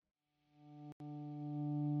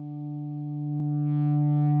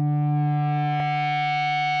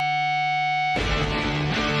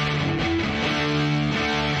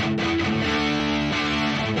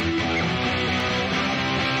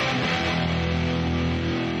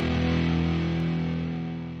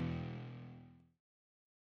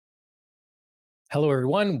Hello,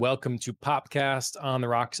 everyone. Welcome to Popcast on the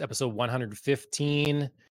Rocks, episode 115.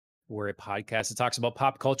 We're a podcast that talks about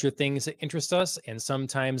pop culture things that interest us, and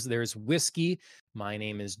sometimes there's whiskey. My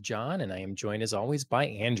name is John, and I am joined as always by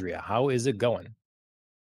Andrea. How is it going?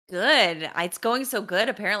 Good. It's going so good.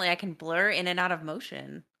 Apparently, I can blur in and out of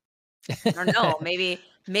motion. I don't know.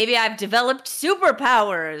 Maybe I've developed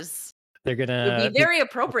superpowers. They're It would be gonna very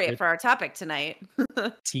appropriate for our topic tonight.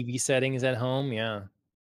 TV settings at home. Yeah.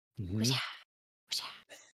 This Mhm.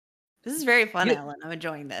 is very fun, You- Alan. I'm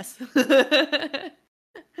enjoying this.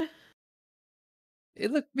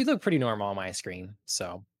 we look pretty normal on my screen.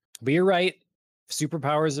 So, but you're right.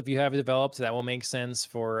 Superpowers, if you have developed, that will make sense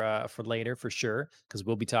for later for sure, because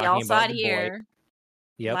we'll be Y'all talking saw about it the boy. here,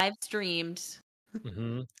 Yep. live streamed.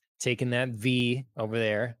 Hmm. Taking that V over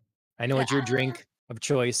there. I know what your drink of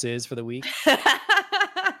choice is for the week.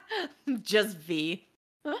 Just V.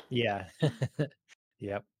 Yeah.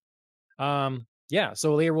 Yep. Yeah,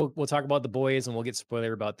 so later we'll talk about the boys and we'll get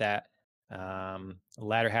spoiler about that.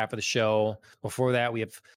 Latter half of the show. Before that, we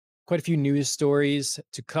have quite a few news stories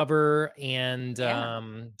to cover and Yeah.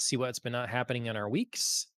 see what's been happening in our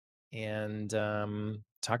weeks and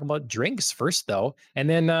talk about drinks first though. And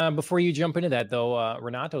then before you jump into that though,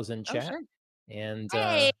 Renato's in Oh, chat sure. and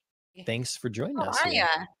Hey, thanks for joining how us are here.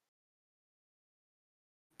 ya?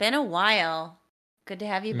 Been a while. Good to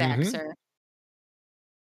have you back, Hmm. sir.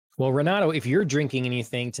 Well, Renato, if you're drinking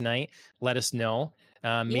anything tonight, let us know.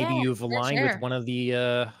 Maybe Yeah, you've aligned with sure. one of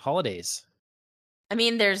the holidays. I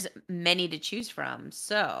mean, there's many to choose from.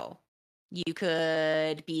 So you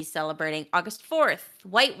could be celebrating August 4th,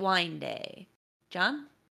 White Wine Day. John?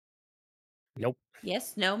 Nope.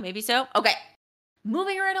 Yes? No? Maybe so? Okay.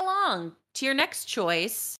 Moving right along to your next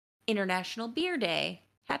choice, International Beer Day.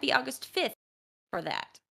 Happy August 5th for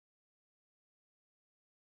that.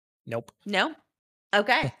 Nope. No?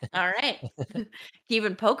 Okay. All right.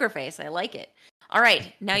 Even poker face. I like it. All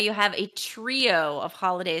right. Now you have a trio of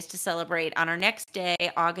holidays to celebrate on our next day,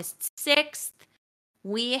 August 6th.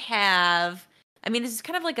 We have, I mean, this is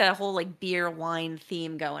kind of like a whole like beer wine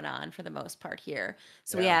theme going on for the most part here.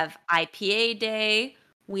 So we Yeah. have IPA Day,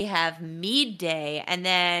 we have Mead Day, and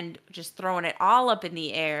then just throwing it all up in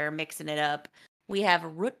the air, mixing it up. We have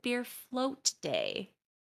Root Beer Float Day,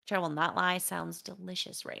 which I will not lie, sounds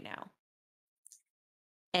delicious right now.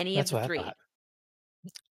 Any of That's the what I three? thought.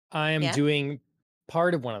 I am Yeah. doing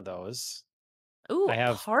part of one of those. I Ooh,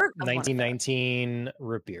 have part of one of them. 1919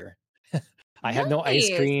 root beer. I have no ice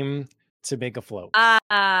Nice. cream to make a float.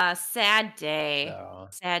 Sad day. So,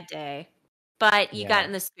 Sad day. But you got yeah.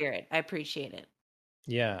 in the spirit. I appreciate it.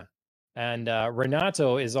 Yeah. And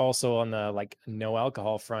Renato is also on the like no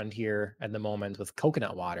alcohol front here at the moment with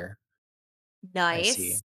coconut water. I see.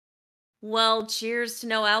 Nice. Well, cheers to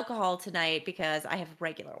no alcohol tonight because I have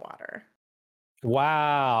regular water.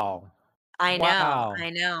 Wow. I know. Wow. I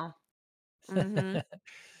know. Mm-hmm.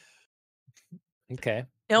 Okay.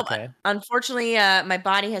 Nope. Okay. Unfortunately, my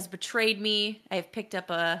body has betrayed me. I have picked up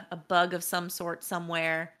a bug of some sort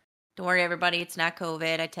somewhere. Don't worry, everybody. It's not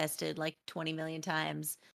COVID. I tested like 20 million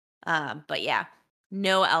times. But yeah,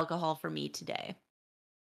 no alcohol for me today.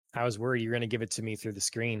 I was worried you were going to give it to me through the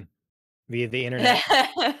screen via the internet.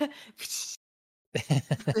 It's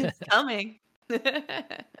coming.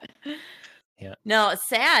 Yeah. No, it's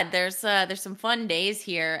sad. There's some fun days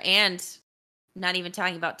here, and not even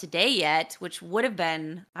talking about today yet, which would have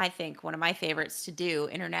been, I think, one of my favorites to do,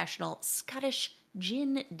 International Scottish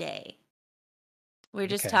Gin Day. We were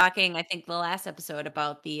just Okay. talking, I think, the last episode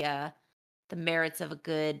about the merits of a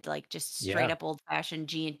good, like, just straight Yeah. up old fashioned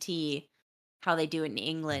G&T, how they do it in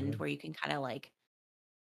England, Mhm. where you can kind of like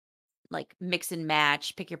mix and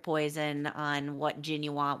match, pick your poison on what gin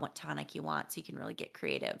you want, what tonic you want, so you can really get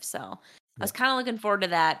creative. So I was Yep. kind of looking forward to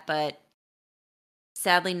that, but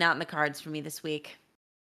sadly not in the cards for me this week.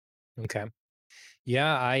 Okay.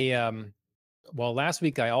 Yeah, well last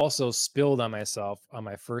week I also spilled on myself on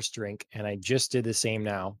my first drink and I just did the same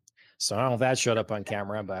now. So I don't know if that showed up on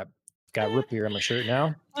camera, but got root beer on my shirt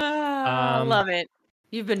now. Ah, Um love it.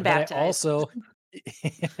 You've been but I baptized. also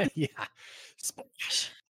yeah.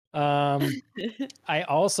 Splash. Um I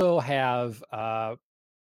also have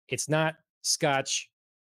it's not scotch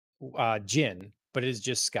gin, but it is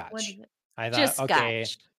just What is scotch. it? I Just thought, okay,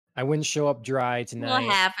 scotch. I wouldn't show up dry A little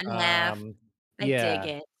tonight. half and half. I dig Yeah,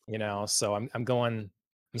 it. so I'm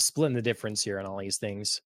splitting the difference here on all these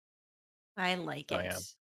things. I like Oh yeah.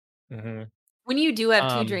 it. Hmm. When you do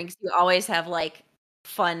have two Um, drinks, you always have like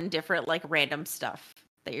fun, different, like random stuff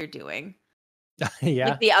that you're doing. Like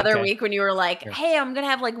yeah. the other Okay. week when you were like, Yeah. "Hey, I'm gonna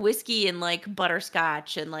have like whiskey and like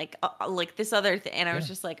butterscotch and like this other thing," and I was Yeah.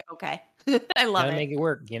 just like, "Okay." I love Gotta it. make it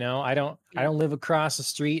work. I Yeah. don't live across the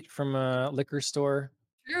street from a liquor store.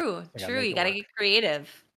 True, I gotta true. make You it gotta work. get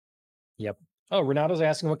creative. Yep. Oh, Renato's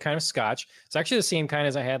asking what kind of scotch. It's actually the same kind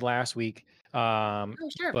as I had last week. Oh,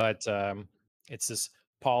 sure. But it's this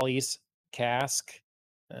Polly's cask.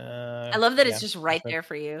 I love that it's Yeah. just That's right right. there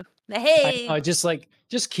for you. I Hey, know,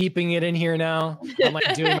 just keeping it in here now. I'm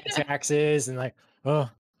like doing my taxes and like, oh,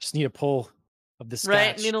 just need a pull of the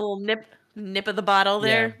right? Need scotch. a little nip of the bottle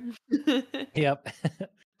Yeah. there. Yep.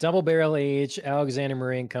 Double barrel age, Alexander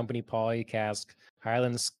Murray and Company Poly cask,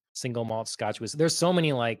 Highlands single malt Scotch whiskey. There's so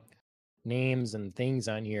many like names and things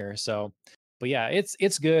on here. So, but yeah,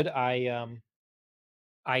 it's good. I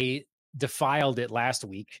defiled it last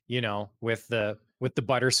week, with the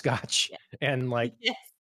butterscotch Yeah. and like Yes.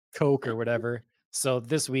 Coke or whatever. So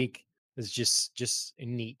this week is just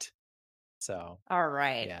neat. So All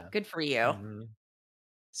right. yeah. Good for you. hmm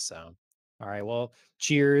So all right. Well,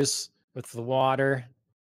 cheers with the water.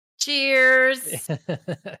 Cheers.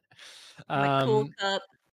 My cool um, cup.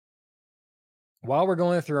 while we're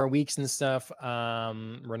going through our weeks and stuff,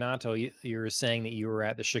 Renato, you were saying that you were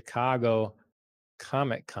at the Chicago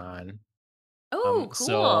Comic Con. Oh, So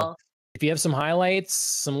cool. if you have some highlights,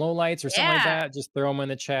 some lowlights, or something like Yeah. that, just throw them in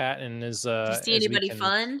the chat, and Did you see as we anybody can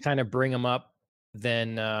fun? kind of bring them up,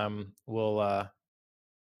 then we'll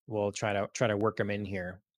try to work them in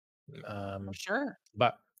here. For Um, sure.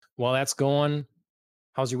 but while that's going,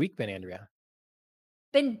 how's your week been, Andrea?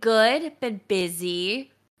 Been good, been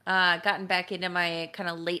busy. Gotten back into my kind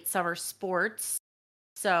of late summer sports.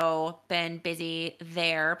 So been busy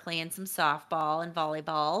there playing some softball and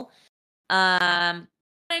volleyball. Um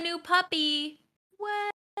a new puppy.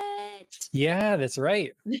 What? Yeah, that's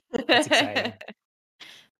right. That's exciting.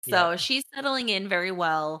 So Yep. she's settling in very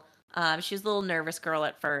well. She was a little nervous girl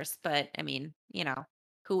at first, but I mean,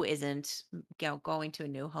 who isn't, going to a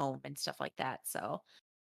new home and stuff like that. So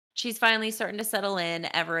she's finally starting to settle in.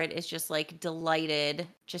 Everett is just like delighted,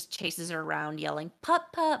 just chases her around yelling,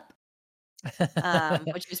 pup, pup,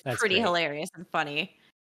 which is That's pretty great. hilarious and funny.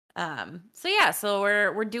 So yeah, so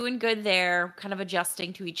we're doing good there, kind of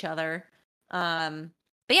adjusting to each other. But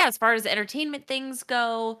yeah, as far as entertainment things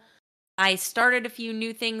go, I started a few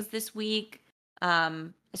new things this week.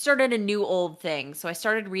 I started a new old thing. So I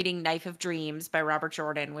started reading Knife of Dreams by Robert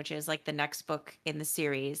Jordan, which is like the next book in the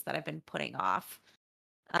series that I've been putting off.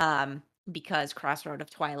 Um, because Crossroad of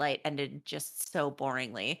Twilight ended just so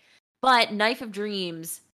boringly. But Knife of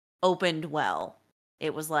Dreams opened well.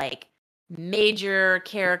 It was like major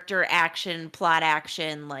character action, plot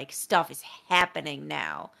action, like stuff is happening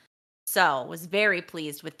now. So was very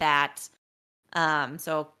pleased with that.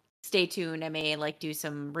 So stay tuned. I may like do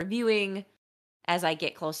some reviewing as I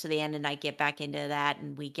get close to the end and I get back into that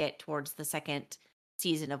and we get towards the second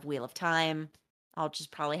season of Wheel of Time. I'll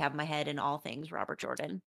just probably have my head in all things Robert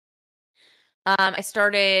Jordan. I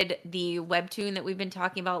started the webtoon that we've been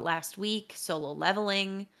talking about last week, Solo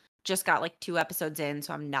Leveling. Just got like 2 episodes in,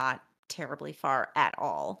 so I'm not terribly far at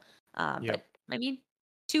all. Yep. But I mean,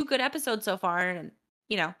 2 good episodes so far, and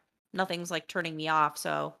you know, nothing's like turning me off.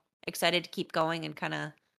 So excited to keep going and kind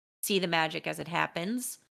of see the magic as it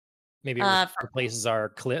happens. Maybe it For, replaces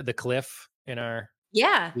the cliff in our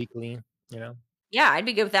yeah, weekly, you know? yeah, I'd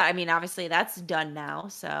be good with that. I mean, obviously that's done now,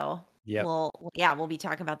 so Yep. we'll be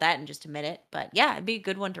talking about that in just a minute. But yeah, it'd be a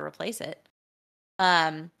good one to replace it.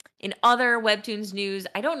 In other webtoons news,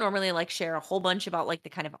 I don't normally like share a whole bunch about like the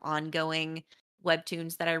kind of ongoing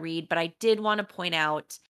webtoons that I read, but I did want to point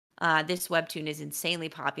out this webtoon is insanely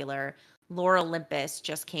popular. Lore Olympus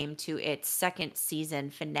just came to its second season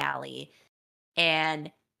finale,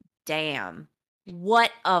 and damn,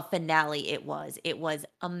 what a finale it was. It was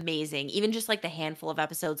amazing. Even just like the handful of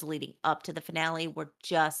episodes leading up to the finale were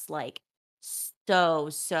just like so,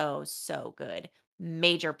 so, so good.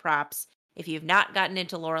 Major props. If you've not gotten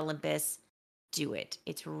into Lore Olympus, do it.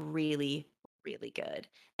 It's really, really good.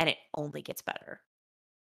 And it only gets better.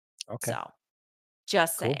 Okay. So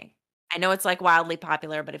just Cool. saying. I know it's like wildly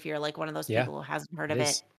popular, but if you're like one of those Yeah, people who hasn't heard it of it,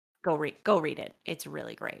 is. go read it. It's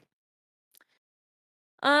really great.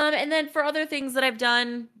 And then for other things that I've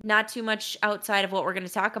done, not too much outside of what we're going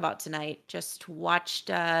to talk about tonight. Just watched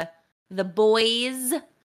The Boys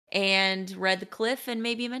and read The Cliff and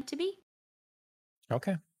Maybe Meant to Be.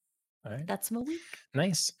 Okay. All right. That's my week.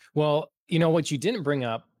 Nice. Well, you know what you didn't bring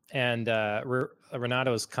up, and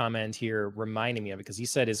Renato's comment here reminded me of it because he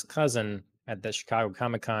said his cousin at the Chicago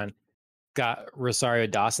Comic Con got Rosario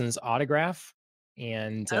Dawson's autograph.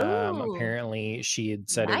 And Oh, apparently she had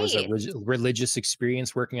said it was a nice. religious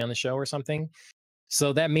experience working on the show or something.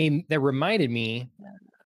 So that reminded me,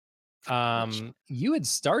 Which you had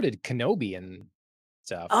started Kenobi in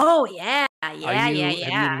stuff. Oh yeah, Are yeah, yeah, you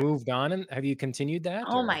have you yeah. moved on and have you continued that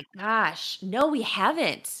Oh or? my gosh. No, we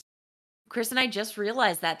haven't. Chris and I just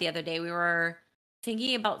realized that the other day. We were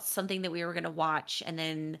thinking about something that we were going to watch, and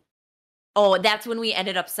then, oh, that's when we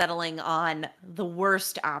ended up settling on the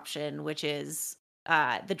worst option, which is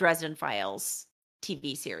the Dresden Files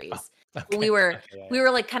TV Oh, series. okay. Okay, We yeah.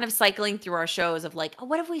 were like kind of cycling through our shows of like, oh,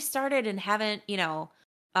 what if we started and haven't,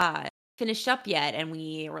 uh finished up yet? And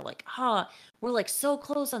we were like, oh, we're like so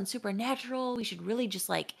close on Supernatural. We should really just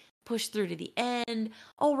like push through to the end.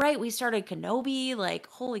 Oh, right, we started Kenobi. Like,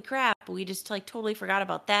 holy crap, we just like totally forgot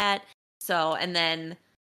about that. So, and then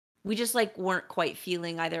we just like weren't quite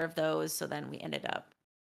feeling either of those. So then we ended up,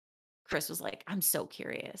 Chris was like, I'm so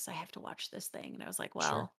curious. I have to watch this thing. And I was like, Sure.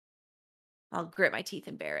 well, I'll grit my teeth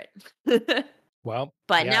and bear it. Well,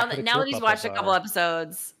 But yeah, I put a now that clip he's up of watched a couple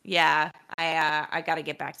episodes, yeah, I got to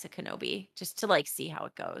get back to Kenobi just to like see how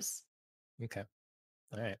it goes. okay.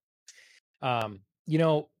 All right.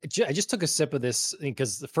 I just took a sip of this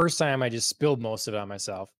because the first time I just spilled most of it on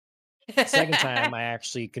myself. Second time I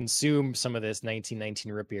actually consumed some of this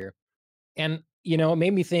 1919 root beer. And it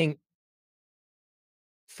made me think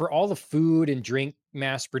for all the food and drink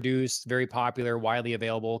mass produced, very popular, widely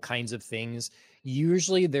available kinds of things,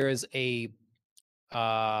 usually there is a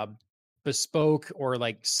uh bespoke or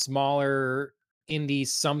like smaller indie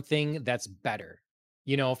something that's better.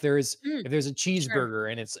 If there's Mm, if there's a sure,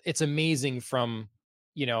 cheeseburger and it's amazing from,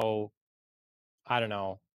 you know, I don't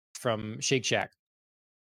know, from Shake Shack,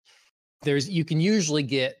 you can usually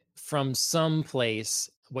get from some place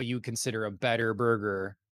what you consider a better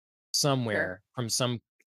burger sure, somewhere from some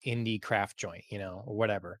indie craft joint, or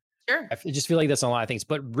whatever. sure. I just feel like that's a lot of things.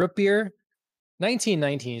 But root beer,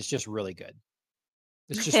 1919 is just really good.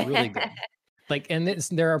 It's just really good. Like, and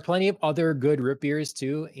there are plenty of other good root beers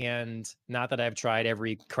too. And not that I've tried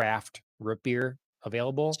every craft root beer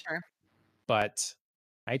available, Sure. but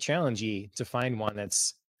I challenge you to find one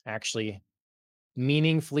that's actually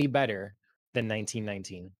meaningfully better than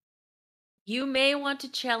 1919. You may want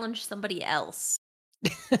to challenge somebody else.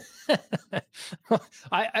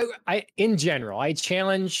 In general, I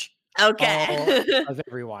challenge Okay. all I of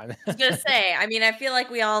everyone. was gonna say, I mean, I feel like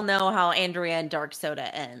we all know how Andrea and Dark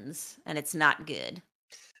Soda ends, and it's not good.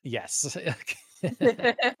 Yes. Yes,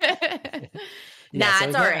 Nah, I it's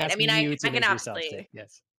was all not right. I mean, asking you I to can make yourself sick. obviously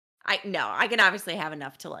Yes. I no, I can obviously have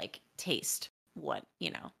enough to like taste what,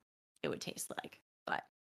 it would taste like. But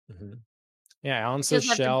Mhm. Yeah, Alan you says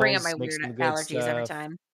just have to bring up Shells my make weird some good allergies every stuff.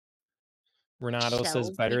 time. Renato says Shells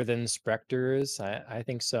make better than Spectres. I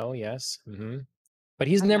think so, yes. But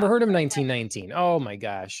he's I'm never not heard of sure. 1919. Oh my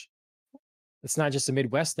gosh. It's not just a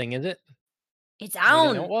Midwest thing, is it? It's Maybe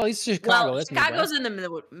not. own. Well, it's Well, Chicago. That's Chicago's Midwest. in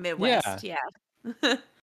the Midwest, Yeah. yeah.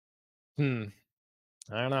 Hmm.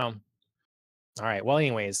 I don't know. All right. Well,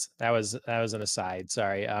 anyways, that was an aside.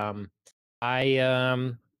 Sorry.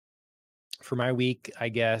 I for my week, I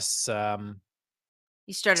guess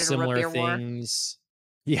You started a root similar beer war. things.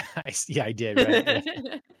 Yeah, yeah, I did, right?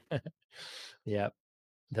 Yeah. Yep.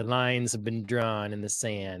 The lines have been drawn in the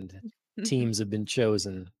sand. Teams have been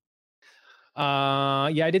chosen. Yeah,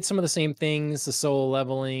 I did some of the same things, the solo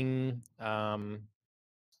leveling,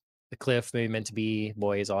 the cliff, maybe meant to be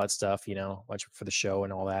boys, all that stuff, watch for the show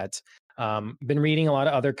and all that. Been reading a lot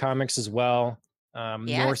of other comics as well. Yeah, I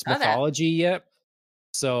Norse saw that. mythology yet.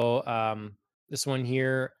 So this one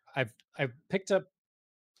here, I've picked up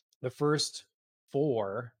the first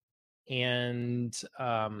four, and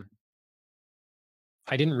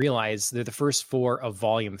I didn't realize they're the first four of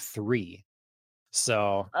volume 3.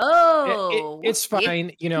 So Oh, it's whoopsie.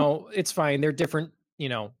 fine. It's fine. They're different,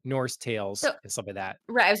 Norse So tales and stuff like that.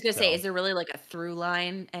 right, I was gonna say, So is there really like a through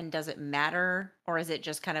line and does it matter? Or is it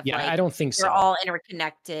just kind of yeah, I like don't think they're so. all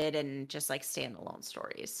interconnected and just like standalone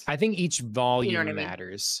stories? I think each You know what I volume mean?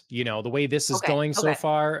 matters. The way this is Okay, going so okay.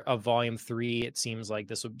 far of volume 3, it seems like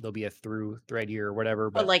there'll be a through thread here or whatever.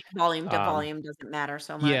 But But like volume to um, volume doesn't matter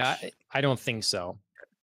so yeah, much. I don't think so.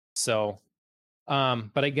 So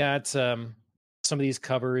but I got some of these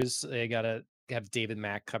covers. I gotta have David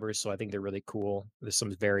Mack covers, so I think they're really cool. There's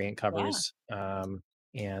some variant Yeah. covers.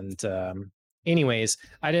 And anyways,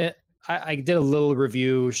 I did a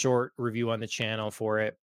little short review on the channel for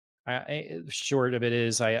it. Short of it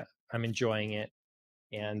is I'm enjoying it,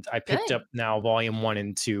 and I picked Good. up now volume 1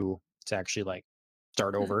 and 2 to actually like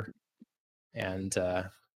start over. And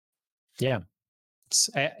yeah,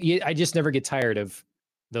 I just never get tired of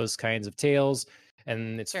those kinds of tales,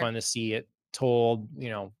 and it's Sure. fun to see it told,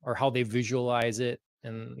 or how they visualize it,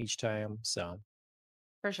 and each time. So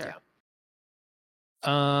For sure.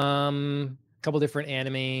 yeah, couple different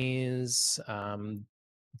animes.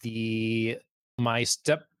 The My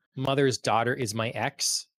Stepmother's Daughter Is My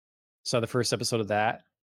Ex. Saw the first episode of that.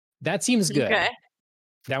 That seems good. Okay.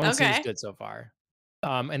 That one seems Okay. good so far.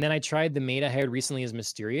 And then I tried the maid I hired recently as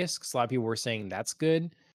Mysterious because a lot of people were saying that's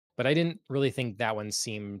good, but I didn't really think that one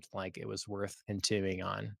seemed like it was worth continuing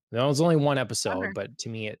on. That was only one episode, Bummer. but to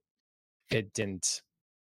me it didn't.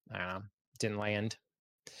 I don't know, didn't land.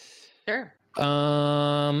 Sure.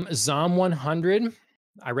 Zom 100.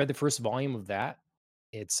 I read the first volume of that.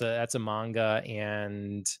 That's a manga,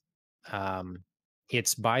 and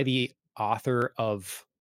it's by the author of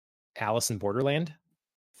Alice in Borderland.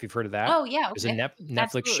 If you've heard of that, Oh, yeah, there's a okay.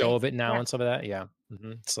 Netflix show Absolutely. of it now Yeah. and some of that. Yeah,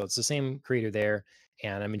 so it's the same creator there,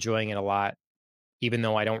 and I'm enjoying it a lot. Even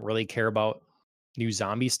though I don't really care about new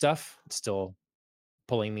zombie stuff, it's still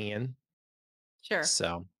pulling me in. Sure.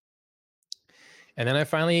 So, and then I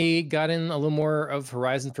finally got in a little more of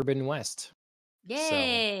Horizon Forbidden West. So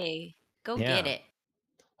Yay. Go get yeah, it.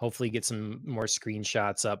 hopefully get some more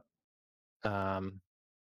screenshots up um,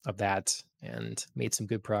 of that and made some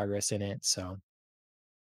good progress in it. So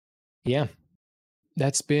yeah,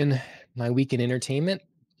 that's been my week in entertainment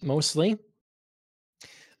mostly.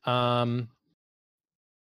 Um,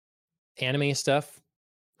 Anime stuff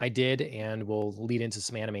I did, and we'll lead into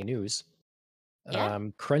some anime news. Yeah.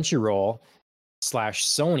 Crunchyroll slash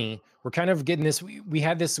Sony, we're kind of getting this. We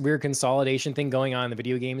had this weird consolidation thing going on in the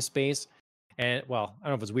video game space, and well, I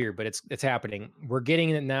don't know if it's weird, but it's happening. We're getting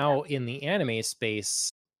it now in the anime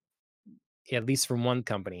space, at least from one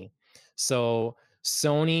company. So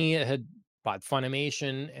Sony had bought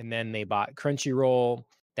Funimation, and then they bought Crunchyroll.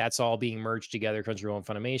 That's all being merged together, Crunchyroll and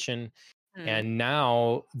Funimation. Mhm. And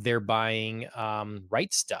now they're buying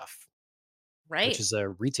Right Stuff, which Right. is a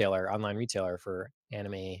retailer, online retailer for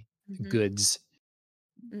anime Mhm. goods.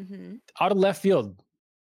 Mhm. Out of left field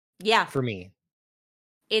Yeah. for me.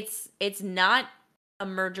 It's not a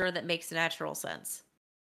merger that makes natural sense.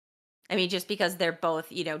 I mean, just because they're both,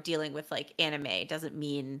 dealing with like anime doesn't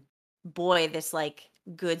mean, boy, this like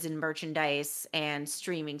goods and merchandise and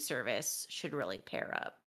streaming service should really pair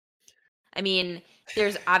up. I mean,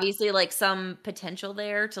 there's obviously like some potential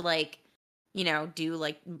there to like, do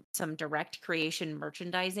like some direct creation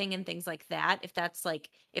merchandising and things like that. If that's like,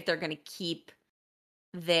 if they're going to keep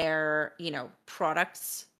their,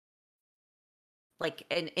 products like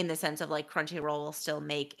in the sense of like Crunchyroll will still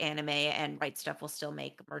make anime and Right Stuff will still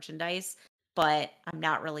make merchandise, but I'm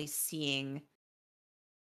not really seeing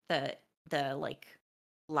the like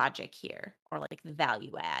logic here or like the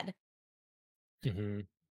value add. Mhm.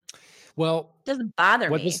 Well, Doesn't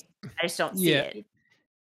bother what this, me. I just don't see yeah, it.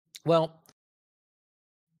 well,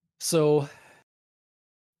 so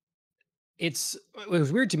it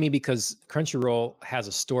was weird to me because Crunchyroll has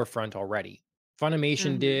a storefront already.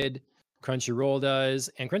 Funimation Mhm. did, Crunchyroll does,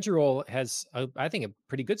 and Crunchyroll has, I think, a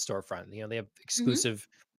pretty good storefront. They have Mhm. exclusive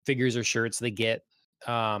figures or shirts they get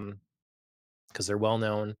um, because they're well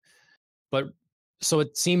known. But so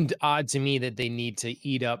it seemed odd to me that they need to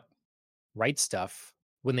eat up Right Stuff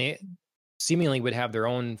when they seemingly would have their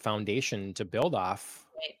own foundation to build off.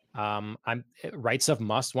 Right. Right Stuff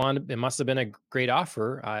it must have been a great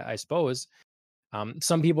offer, I suppose.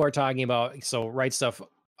 Some people are talking about so Right Stuff.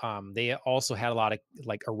 They also had a lot of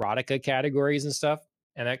like erotica categories and stuff,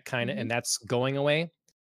 and Mhm. that's going away.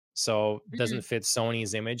 So it Mm. doesn't fit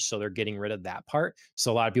Sony's image, so they're getting rid of that part.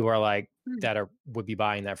 So a lot of people are like Mm. that are would be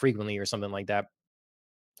buying that frequently or something like that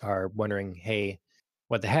are wondering, hey,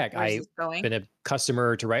 what the heck? Where's I've this going? been a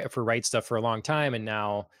customer to write for Right Stuff for a long time, and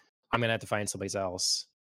now I'm gonna have to find somebody else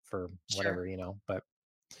for Sure. whatever. But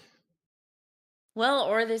Well,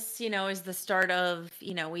 or this, is the start of,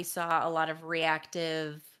 we saw a lot of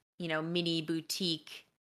reactive, mini boutique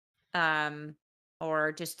um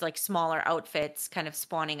or just like smaller outfits kind of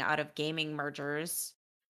spawning out of gaming mergers.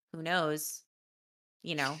 Who knows?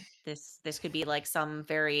 This could be like some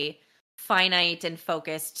very finite and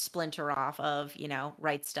focused splinter off of,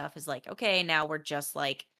 Right Stuff is like, okay, now we're just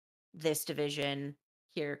like this division.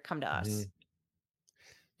 Here, come to us. mhm.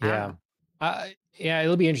 I don't Yeah. know. Yeah,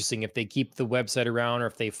 it'll be interesting if they keep the website around or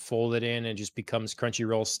if they fold it in and it just becomes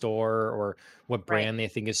Crunchyroll store or what Right. brand they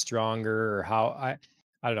think is stronger or how I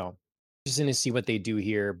don't know. Just in to see what they do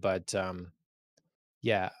here, but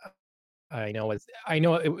yeah, I know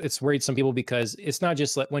it's worried some people because it's not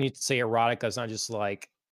just like when you say erotica, it's not just like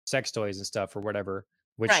sex toys and stuff or whatever,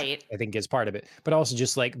 which Right. I think is part of it, but also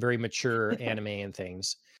just like very mature anime and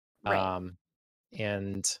things. Right. Um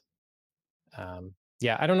and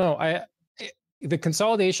yeah, I don't know. The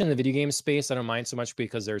consolidation in the video game space, I don't mind so much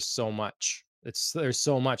because there's so much. There's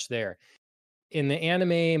so much there. In the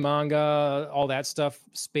anime, manga, all that stuff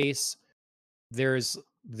space, there's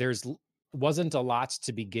wasn't a lot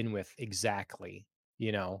to begin with exactly,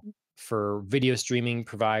 you know, for video streaming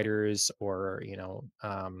providers or,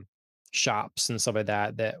 shops and stuff like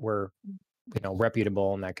that that were,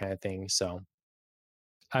 reputable and that kind of thing. So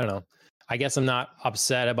I don't know. I guess I'm not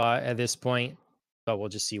upset about it at this point, but we'll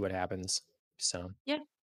just see what happens. So, Yeah.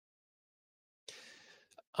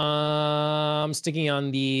 sticking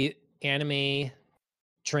on the anime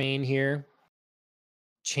train here,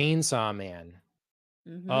 Chainsaw Man.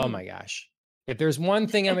 Oh Hmm. my gosh. If there's one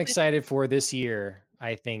thing I'm excited for this year,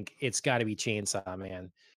 I think it's got to be Chainsaw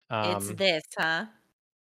Man. It's Um, this, huh?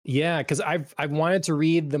 yeah, because I've wanted to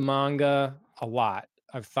read the manga a lot.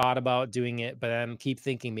 I've thought about doing it, but I keep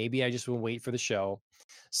thinking maybe I just will wait for the show.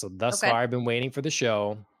 So thus Okay. far, I've been waiting for the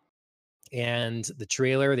show. And the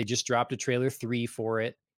trailer, they just dropped a trailer 3 for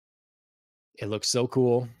it. It looks so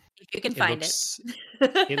cool. If you can It find it. looks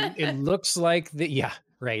it looks like the yeah,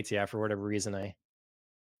 right, yeah, for whatever reason I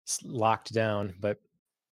locked down, but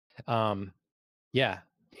um yeah,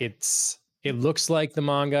 it looks like the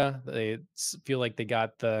manga. They feel like they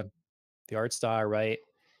got the art style right,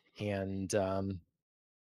 and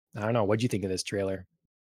I don't know, what'd you think of this trailer?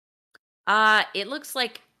 It looks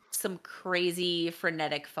like some crazy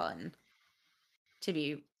frenetic fun, to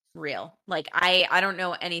be real. Like I don't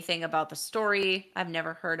know anything about the story. I've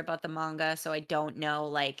never heard about the manga, so I don't know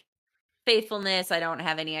like faithfulness. I don't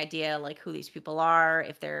have any idea like who these people are,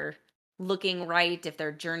 if they're looking right, if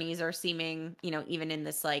their journeys are seeming, even in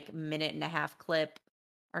this like minute and a half clip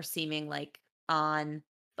are seeming like on,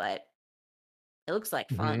 but it looks like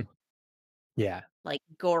Mhm. fun. Yeah. Like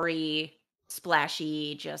gory,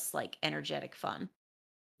 splashy, just like energetic fun.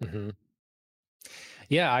 Mhm.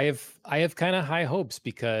 Yeah, I have kind of high hopes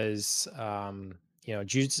because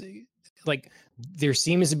Jujutsu, like there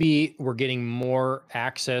seems to be we're getting more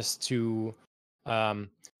access to um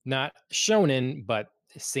not shonen but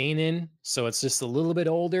seinen, so it's just a little bit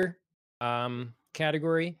older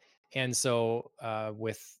category. And so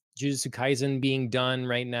with Jujutsu Kaisen being done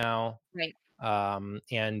right now, Right.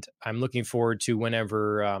 and I'm looking forward to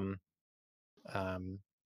whenever um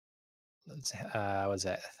was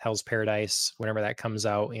that Hell's Paradise whenever that comes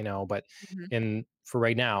out, but Mhm. in for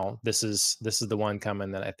right now, this is the one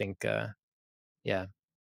coming that I think yeah,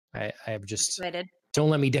 I have just Excited. don't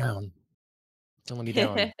let me down. Don't let me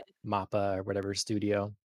down, Mappa or whatever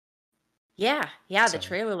studio. Yeah, yeah, the So,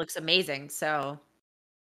 trailer looks amazing, so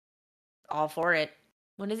all for it.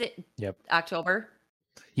 When is it? yep. October?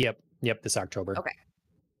 Yep, this October. Okay.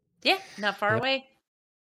 Yeah, not far Yep. away.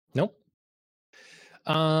 Nope.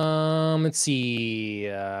 Let's see.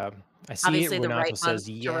 I see it. Obviously the Renato right month says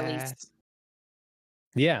to release. yes.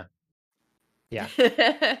 Yeah.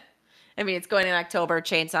 Yeah. I mean, it's going in October,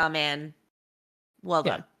 Chainsaw Man. Well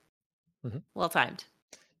Yeah. done. Mhm. Well timed.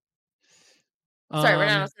 Sorry,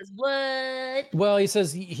 Renato Um, says, "What?" well, he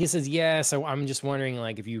says yes. So I'm just wondering,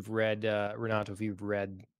 like, if you've read Renato, if you've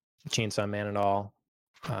read Chainsaw Man at all,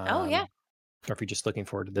 Oh, yeah. um, or if you're just looking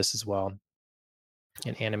forward to this as well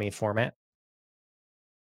in anime format.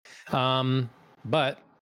 Um, but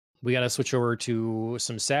we got to switch over to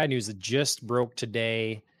some sad news that just broke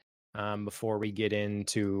today. Before we get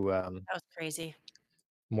into That was crazy.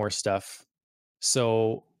 more stuff,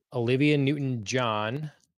 so Olivia Newton-John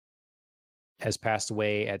has passed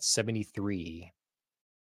away at 73.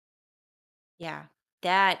 Yeah.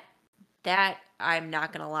 That that I'm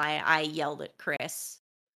not gonna lie, I yelled at Chris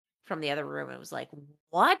from the other room. It was like,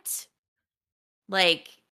 "What?" Like,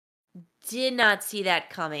 did not see that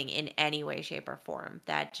coming in any way, shape, or form.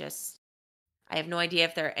 That just I have no idea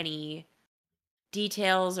if there are any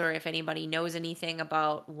details or if anybody knows anything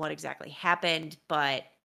about what exactly happened, but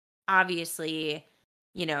obviously,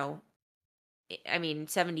 you know, I mean,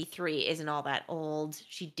 73 isn't all that old.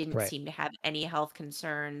 She didn't Right. seem to have any health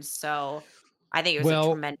concerns, so I think it was a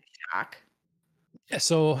Well, tremendous shock.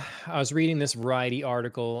 so I was reading this Variety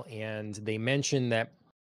article, and they mentioned that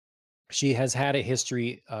she has had a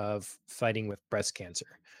history of fighting with breast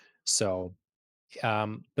cancer. So,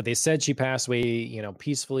 but they said she passed away,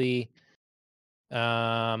 peacefully,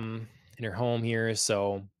 in her home here.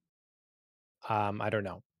 So, I don't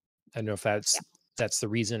know. I don't know if Yeah. that's the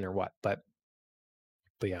reason or what, but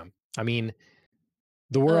yeah. I mean,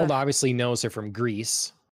 the world Ugh, obviously knows her from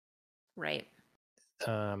Greece. right.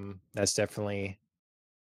 That's definitely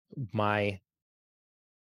my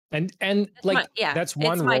and That's my like yeah, that's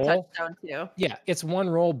one it's my role. touchstone too. Yeah, it's one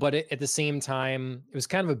role, but at the same time, it was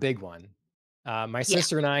kind of a big one. My Yeah.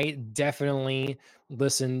 sister and I definitely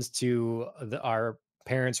listened to our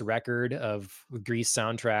parents' record of the Grease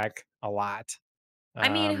soundtrack a lot, I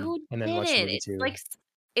mean, who and then watched the didn't? movie It's too. like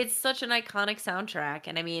it's such an iconic soundtrack,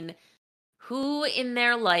 and I mean, Who in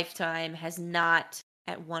their lifetime has not,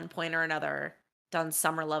 at one point or another, done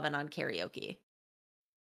Summer Lovin' on karaoke?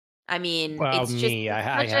 I mean, Well, it's just me, it's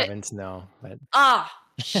I such a haven't, no, but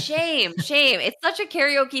shame, shame. It's such a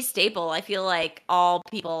karaoke staple. I feel like all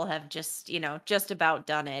people have just, just about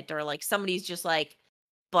done it, or like somebody's just like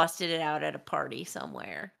busted it out at a party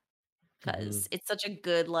somewhere Mhm. because it's such a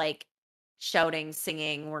good like shouting,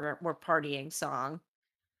 singing, we're partying song.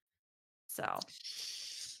 So,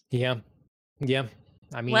 Yeah. Yeah.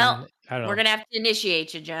 I well, mean, I don't we're know. gonna have to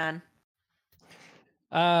initiate you, John.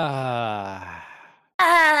 Ah.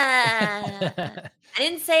 Ah, I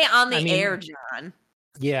didn't say on I the air, mean, John.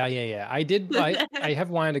 yeah. I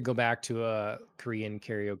have wanted to go back to a Korean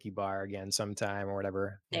karaoke bar again sometime or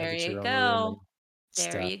whatever, There get you your own room and go.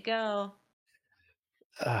 There stuff. you go.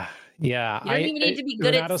 Yeah, You don't even need to be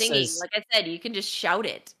good at Renato singing. says Like I said, you can just shout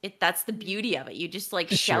it. That's the beauty of it. You just like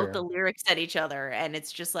shout the sure. lyrics at each other and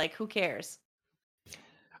it's just like who cares?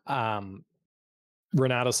 Um,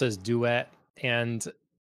 Renato says duet, and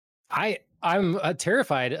I'm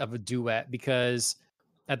terrified of a duet because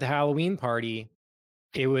at the Halloween party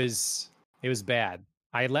it was bad.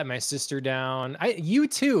 I let my sister down. You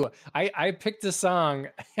too. I picked a song.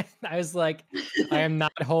 And I was like, I am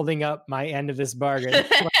not holding up my end of this bargain.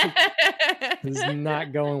 Like this is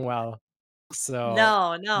not going well. So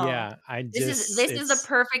No, no. yeah, I This is just this is the it's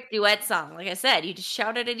perfect duet song. Like I said, you just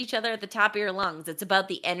shout it at each other at the top of your lungs. It's about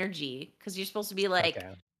the energy because you're supposed to be like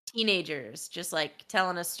okay. teenagers, just like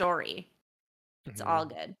telling a story. It's all Mhm.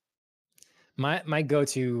 good. My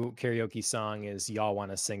go-to karaoke song is "Y'all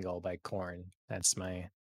Want a Single" by Korn. That's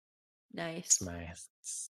Nice. my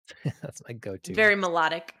that's my go-to. Very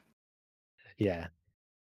melodic. Yeah.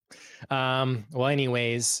 Well,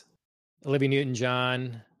 anyways, Olivia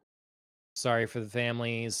Newton-John, sorry for the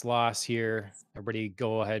family's loss here. Everybody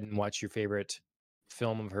go ahead and watch your favorite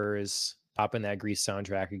film of hers. Pop in that Grease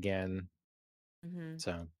soundtrack again. Mhm.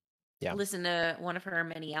 So, yeah. Listen to one of her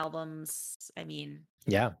many albums. I mean,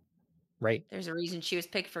 Yeah, right. there's a reason she was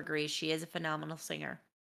picked for Grease. She is a phenomenal singer.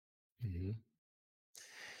 Mhm.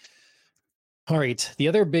 All right. The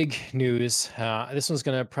other big news, this one's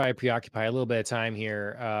going to probably preoccupy a little bit of time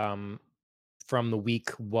here. From the week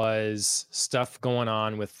was stuff going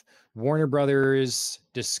on with Warner Brothers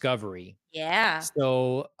Discovery. Yeah.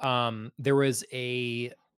 So there was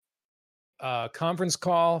a conference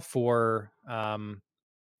call for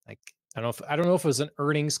like I don't know if it was an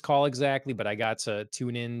earnings call exactly, but I got to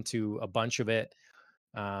tune in to a bunch of it.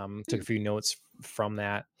 Took a Mm. few notes from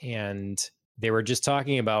that, and they were just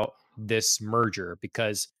talking about this merger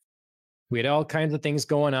because we had all kinds of things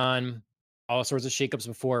going on, all sorts of shakeups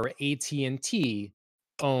before. AT&T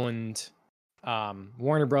owned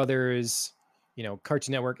Warner Brothers,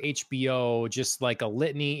 Cartoon Network, HBO, just like a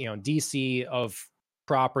litany, DC of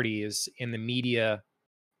properties in the media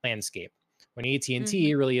landscape. When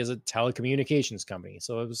AT&T Mhm. really is a telecommunications company,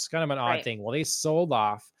 so it was kind of an odd Right. thing. Well, they sold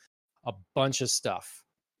off a bunch of stuff.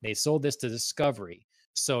 They sold this to Discovery.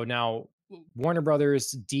 So now Warner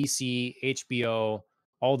Brothers, DC, HBO,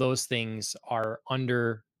 all those things are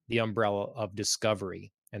under the umbrella of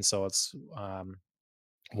Discovery. And so it's Warner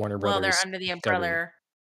Well, they're Brothers under the Discovery. umbrella.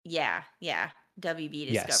 Yeah, yeah. WB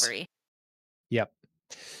Yes. Discovery. Yep.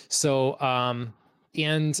 So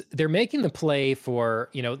and they're making the play for,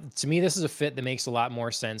 to me this is a fit that makes a lot more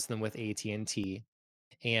sense than with AT&T.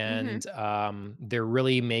 Mhm. And they're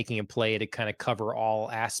really making a play to kind of cover all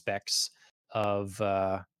aspects of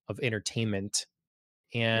entertainment.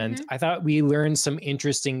 And Mhm. I thought we learned some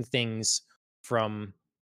interesting things from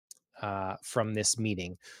this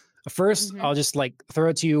meeting. First, Mhm. I'll just like throw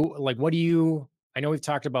it to you. Like, what do you? I know we've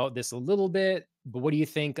talked about this a little bit, but what do you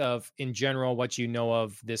think of in general? What you know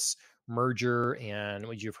of this merger and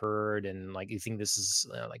what you've heard, and like you think this is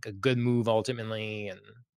like a good move ultimately, and that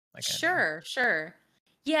kind of thing. Sure, sure.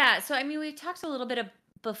 Yeah, so I mean, we've talked a little bit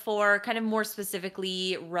before, kind of more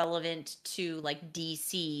specifically relevant to like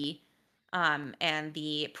DC and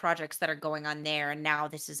the projects that are going on there. And now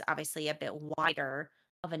this is obviously a bit wider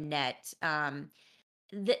of a net. On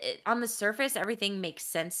the surface, everything makes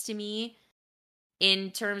sense to me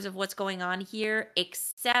in terms of what's going on here,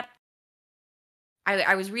 except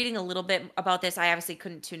I was reading a little bit about this. I obviously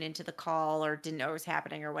couldn't tune into the call or didn't know it was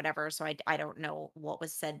happening or whatever, so I don't know what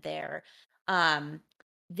was said there. Um,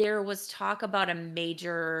 there was talk about a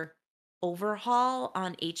major overhaul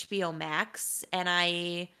on HBO Max, and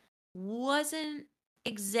I wasn't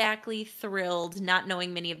exactly thrilled not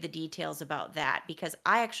knowing many of the details about that because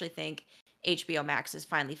I actually think HBO Max is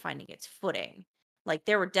finally finding its footing. Like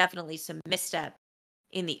there were definitely some missteps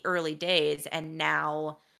in the early days, and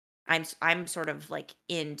now I'm sort of like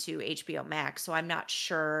into HBO Max, so I'm not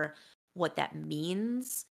sure what that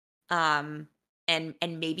means. Um, and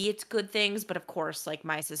maybe it's good things, but of course, like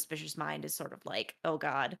my suspicious mind is sort of like, oh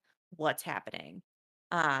God, what's happening?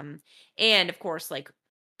 Um, and of course, like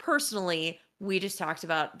personally, we just talked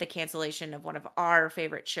about the cancellation of one of our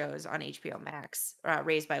favorite shows on HBO Max,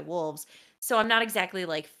 Raised by Wolves. So I'm not exactly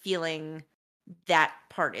like feeling that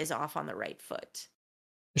part is off on the right foot.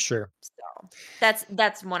 Sure. So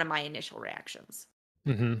that's one of my initial reactions.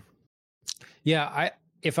 Hmm. Yeah, I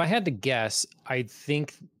if I had to guess, I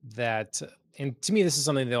think that, and to me, this is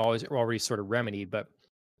something they always already sort of remedied, but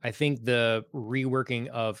I think the reworking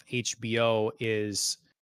of HBO is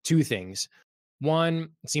two things. One,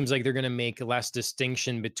 it seems like they're going to make less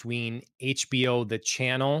distinction between HBO, the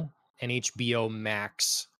channel, and HBO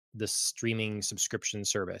Max, the streaming subscription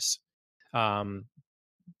service. Um,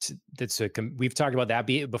 we've talked about that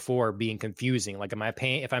before being confusing. Like, am I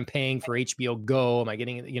paying if I'm paying for HBO Go? Am I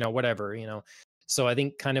getting whatever So I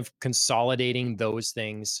think kind of consolidating those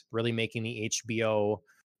things, really making the HBO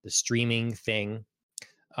the streaming thing,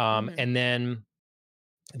 Mhm. and then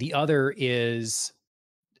the other is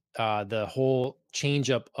the whole change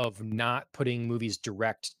up of not putting movies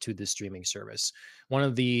direct to the streaming service. One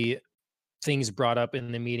of the things brought up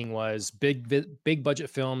in the meeting was big budget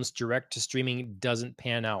films direct to streaming doesn't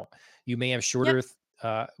pan out. You may have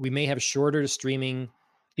Yep. we may have shorter streaming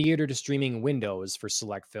theater to streaming windows for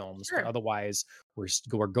select films, but Sure. otherwise we're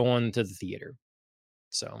going to the theater.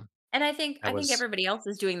 So And I think that was everybody else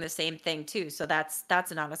is doing the same thing too, so that's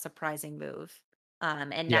not a surprising move.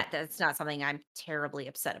 And yep, that's not something I'm terribly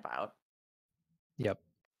upset about. yep.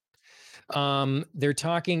 They're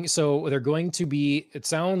talking, so they're going to be, it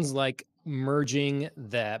sounds like merging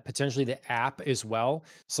the potentially the app as well.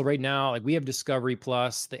 So right now, like we have Discovery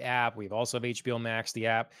Plus, the app, we've also have HBO Max, the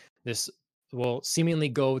app. This will seemingly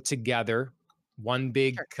go together, one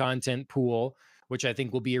big Sure. content pool, which I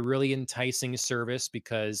think will be a really enticing service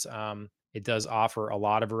because it does offer a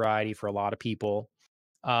lot of variety for a lot of people.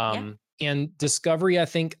 Yeah. And Discovery, I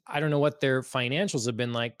think, I don't know what their financials have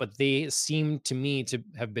been like, but they seem to me to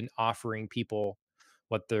have been offering people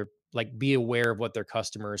what they're like, be aware of what their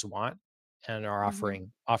customers want and are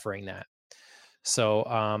Mhm. offering that. So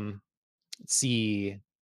let's see.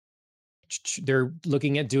 They're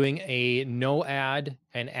looking at doing a no ad,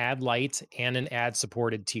 an ad light, and an ad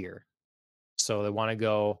supported tier. So they want to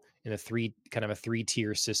go in a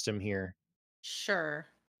three-tier system here. Sure.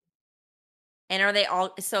 And are they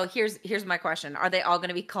all so here's my question. Are they all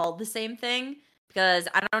gonna be called the same thing? Because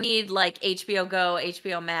I don't need like HBO Go,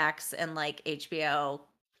 HBO Max, and like HBO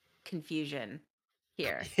confusion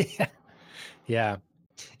here. Yeah.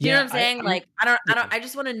 Do you know Yeah. what I'm saying? I'm Like, I don't yeah. I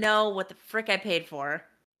just wanna know what the frick I paid for.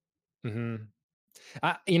 Mhm.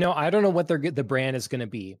 I don't know what the brand is gonna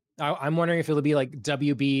be. I'm wondering if it'll be like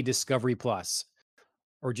WB Discovery Plus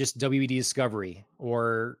or just WB Discovery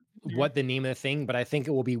or Mhm. what the name of the thing, but I think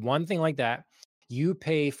it will be one thing like that. You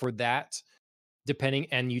pay for that depending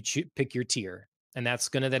and you pick your tier, and that's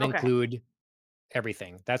gonna then Okay. include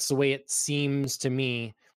everything. That's the way it seems to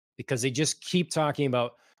me because they just keep talking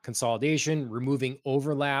about consolidation, removing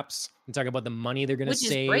overlaps, and talking about the money they're gonna Which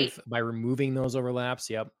is great. save by removing those overlaps.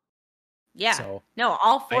 Yep. Yeah. So No,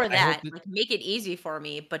 all I for I hope that. that Like, make it easy for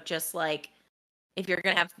me, but just like if you're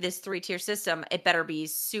gonna have this three-tier system, it better be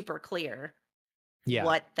super clear yeah.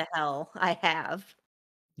 what the hell I have.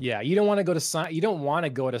 Yeah, you don't wanna go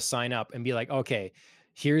to sign up and be like, "Okay,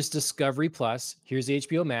 here's Discovery Plus, here's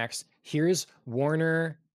HBO Max, here's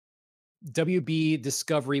Warner WB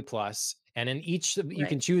Discovery Plus," and in each of you Right.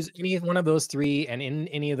 can choose any one of those 3, and in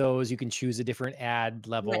any of those, you can choose a different ad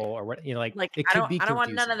level Right. or what like, Like, it I could don't be I don't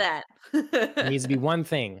want none of confusing. It that. needs to be one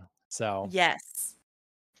thing. So, Yes.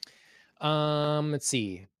 let's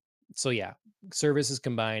see. So, yeah, services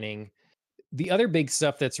combining. The other big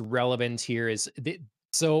stuff that's relevant here is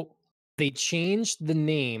so they changed the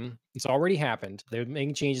name. It's already happened. They're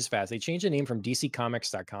making changes fast. They changed the name from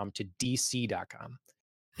DCcomics.com to DC.com.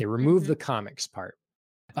 They removed Mhm. the comics part.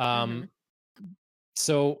 Mhm. Um,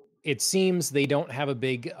 so it seems they don't have a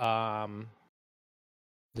big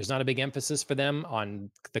there's not a big emphasis for them on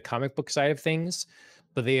the comic book side of things,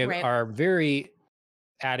 but they Right. are very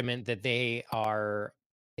adamant that they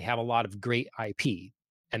have a lot of great IP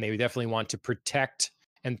and they definitely want to protect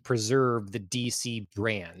and preserve the DC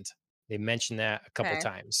brand. They mentioned that a couple Okay.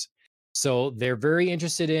 times. So they're very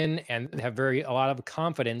interested in and have a lot of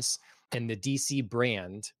confidence in the DC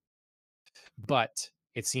brand, but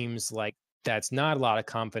it seems like that's not a lot of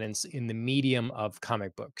confidence in the medium of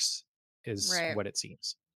comic books is Right. what it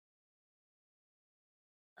seems.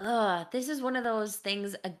 This is one of those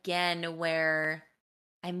things again where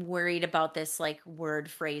I'm worried about this like word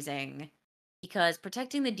phrasing. because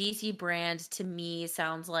protecting the DC brand to me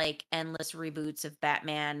sounds like endless reboots of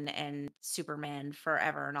Batman and Superman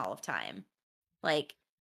forever and all of time. Like,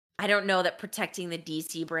 I don't know that protecting the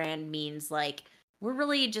DC brand means like we're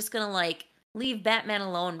really just gonna like leave Batman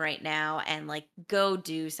alone right now and like go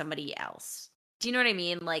do somebody else. Do you know what I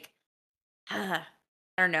mean? Like, I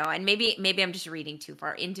don't know. And maybe I'm just reading too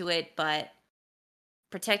far into it, but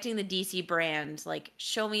protecting the DC brand, like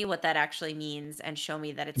show me what that actually means and show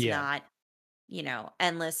me that it's Yeah. not,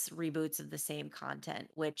 endless reboots of the same content,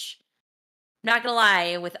 which not gonna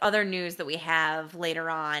lie, with other news that we have later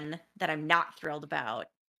on that I'm not thrilled about,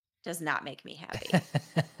 does not make me happy.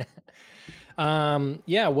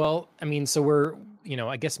 Yeah, well, I mean, so we're,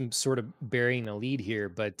 I guess I'm sort of burying the lead here,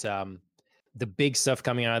 but the big stuff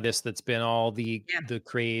coming out of this that's been all Yeah. the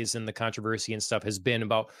craze and the controversy and stuff has been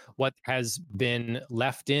about what has been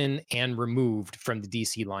left in and removed from the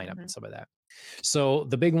DC lineup and Mhm. some of that. So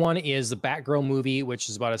the big one is the Batgirl movie, which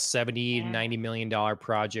is about a 70 Yeah. $90 million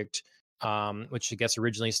project, which I guess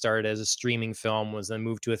originally started as a streaming film, was then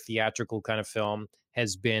moved to a theatrical kind of film,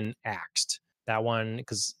 has been axed. That one,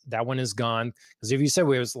 because that one is gone. Because if you said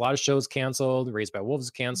there was a lot of shows canceled, Raised by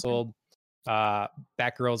Wolves Mhm. canceled, uh,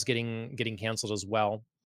 Batgirl's getting canceled as well.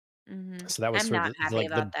 Mhm. So that was I'm sort not of happy like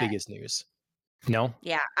the about that. biggest news. No,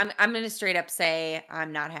 Yeah, I'm gonna straight up say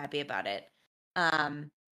I'm not happy about it.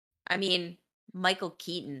 Um, I mean, Michael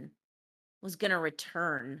Keaton was gonna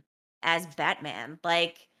return as Batman.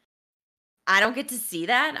 Like, I don't get to see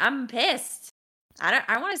that. I'm pissed.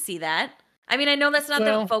 I want to see that. I mean, I know that's not the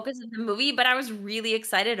well, focus of the movie, but I was really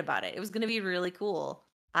excited about it. It was gonna be really cool.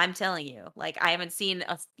 I'm telling you. Like, I haven't seen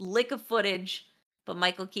a lick of footage, but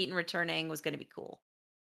Michael Keaton returning was gonna be cool.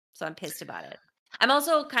 So I'm pissed about it. I'm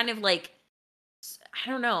also kind of like I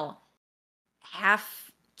don't know,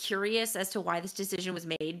 half curious as to why this decision was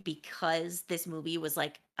made because this movie was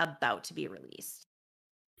like about to be released.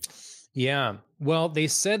 yeah. Well, they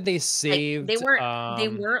said they Like saved. they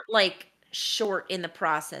weren't like short in the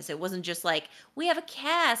process. It wasn't just like we have a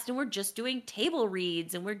cast and we're just doing table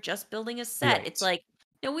reads and we're just building a set. It's Right. like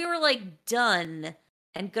no, we were like done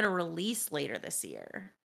and gonna release later this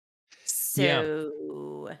year. Yeah.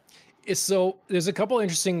 So So there's a couple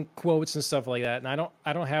interesting quotes and stuff like that, and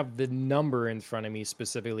I don't have the number in front of me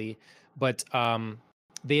specifically, but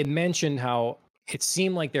they had mentioned how it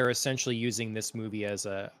seemed like they're essentially using this movie as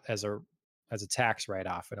a tax write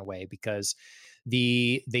off in a way, because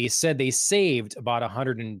they said they saved about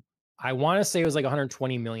 100 and I want to say it was like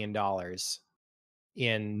 120 million dollars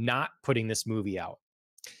in not putting this movie out,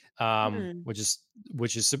 hmm, which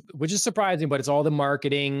is surprising. But it's all the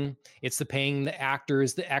marketing, it's the paying the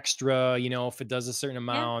actors the extra, if it does a certain yeah.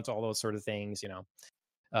 amount, all those sort of things,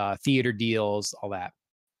 theater deals, all that.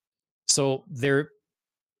 So they're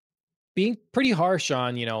being pretty harsh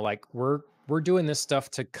on, like we're doing this stuff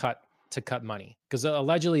to cut money, because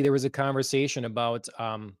allegedly there was a conversation about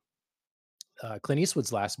Clint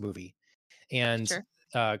Eastwood's last movie, and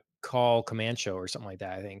Sure. Call Comancho or something like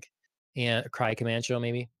that, I think, and Cry Comancho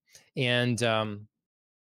maybe, and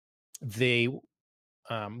they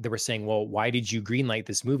they were saying, well, why did you greenlight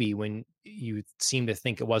this movie when you seem to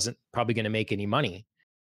think it wasn't probably going to make any money?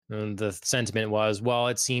 And the sentiment was, well,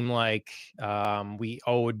 it seemed like we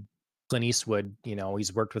owed Clint Eastwood,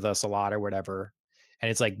 he's worked with us a lot or whatever.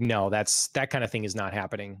 And it's like, no, that kind of thing is not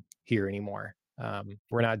happening here anymore.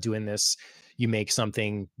 We're not doing this. You make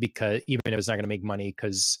something because even if it's not going to make money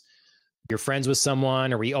because you're friends with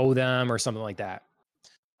someone or we owe them or something like that.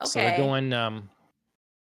 So Okay.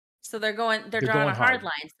 So they're they're drawing going a hard hard.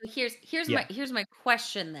 line. So Yeah. here's my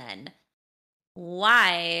question then.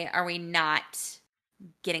 Why are we not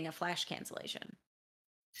getting a flash cancellation?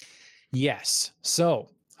 Yes. So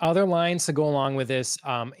other lines to go along with this.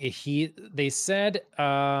 They said,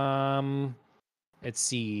 let's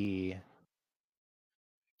see.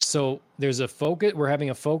 So there's a focus. We're having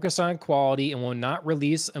a focus on quality and will not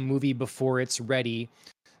release a movie before it's ready.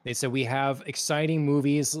 They said we have exciting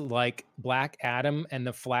movies like Black Adam and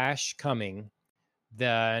The Flash coming,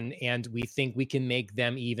 then, and we think we can make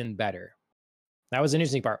them even better. That was an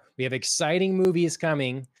interesting part. We have exciting movies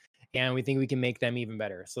coming, and we think we can make them even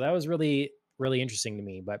better. So that was really, really interesting to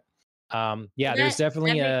me. But Well, yeah, there's that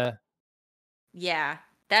definitely makes a yeah,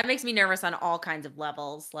 that makes me nervous on all kinds of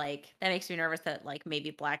levels. Like that makes me nervous that like maybe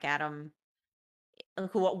Black Adam,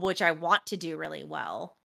 which I want to do really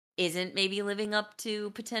well, isn't maybe living up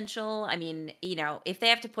to potential. I mean, if they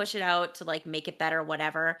have to push it out to like make it better,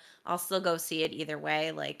 whatever, I'll still go see it either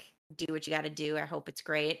way. Like, do what you got to do. I hope it's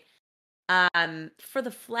great. For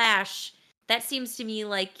the Flash, that seems to me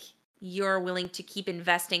like you're willing to keep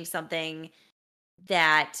investing something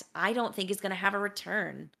that I don't think is going to have a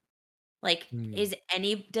return. Like, Hmm.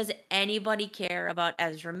 does anybody care about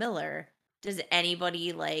Ezra Miller? Does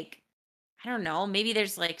anybody like, I don't know, maybe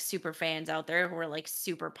there's like super fans out there who are like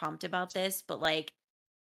super pumped about this, but like,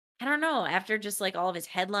 I don't know, after just like all of his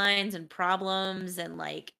headlines and problems and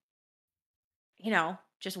like,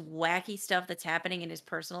 just wacky stuff that's happening in his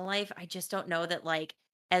personal life, I just don't know that like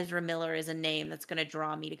Ezra Miller is a name that's going to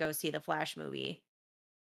draw me to go see the Flash movie.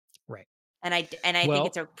 Right. And I think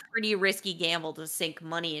it's Well, a pretty risky gamble to sink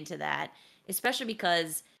money into that, especially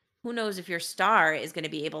because who knows if your star is going to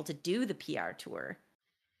be able to do the PR tour.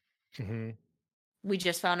 mhm. We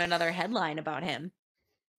just found another headline about him.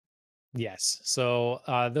 Yes. So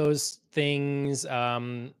those things.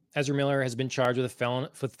 Ezra Miller has been charged with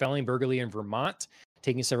felony burglary in Vermont,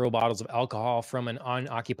 taking several bottles of alcohol from an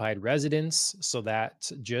unoccupied residence. So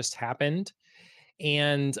that just happened.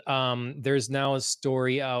 And there's now a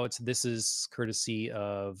story out. This is courtesy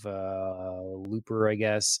of Looper, I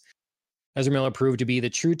guess. Ezra Miller proved to be the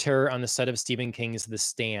true terror on the set of Stephen King's The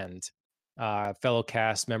Stand. Fellow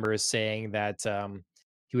cast members saying that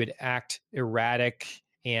he would act erratic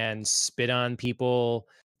and spit on people,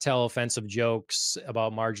 tell offensive jokes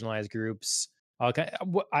about marginalized groups.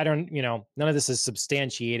 I don't, none of this is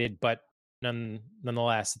substantiated, but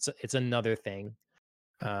nonetheless, it's another thing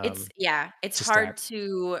It's to hard stack.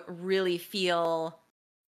 to really feel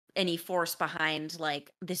any force behind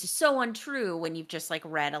like this is so untrue when you've just like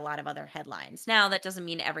read a lot of other headlines. Now that doesn't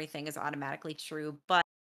mean everything is automatically true, but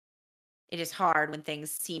it is hard when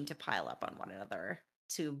things seem to pile up on one another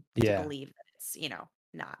to Yeah. believe that it's,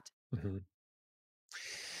 not. Mhm.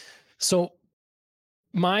 So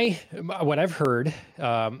what I've heard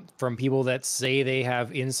from people that say they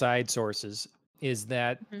have inside sources is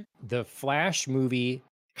that Mhm. the Flash movie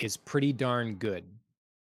is pretty darn good,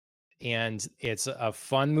 and it's a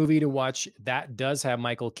fun movie to watch. That does have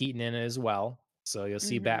Michael Keaton in it as well, so you'll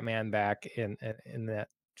see Mhm. Batman back in that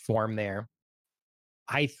form there.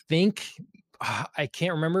 I think I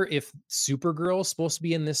can't remember if Supergirl is supposed to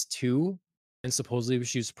be in this too, and supposedly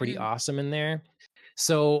she was pretty Mhm. awesome in there.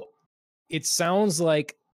 So it sounds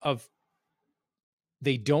like of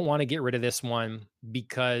they don't want to get rid of this one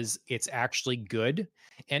because it's actually good.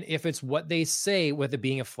 And if it's what they say, with it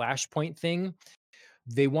being a Flashpoint thing,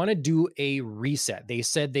 they want to do a reset. They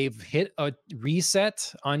said they've hit a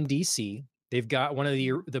reset on DC. They've got one of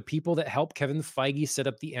Mhm. the people that helped Kevin Feige set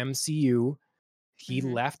up the MCU. He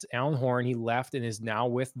Mhm. left, Alan Horn, he left and is now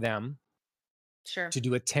with them Sure. to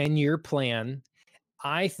do a 10-year plan.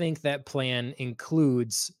 I think that plan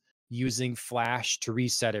includes using Flash to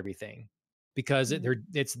reset everything because Mhm.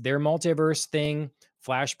 it's their multiverse thing.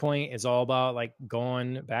 Flashpoint is all about like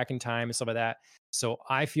going back in time and stuff like that. So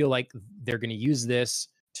I feel like they're going to use this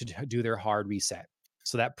to do their hard reset.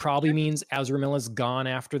 So that probably Sure. means Ezra Miller's gone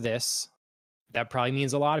after this. That probably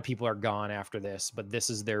means a lot of people are gone after this, but this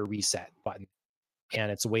is their reset button. And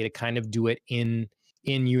it's a way to kind of do it in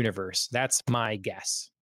universe. That's my guess.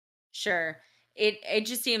 Sure. It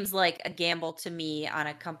just seems like a gamble to me on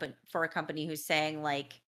a company who's saying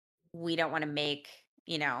like we don't want to make,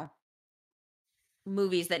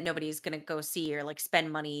 movies that nobody's going to go see or like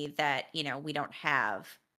spend money that, we don't have.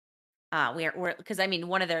 We're because I mean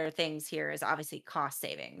one of their things here is obviously cost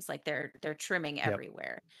savings. Like they're trimming Yep.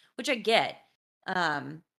 everywhere, which I get.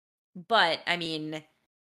 Um but I mean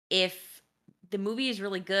if the movie is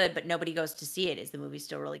really good but nobody goes to see it, is the movie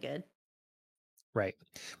still really good? Right.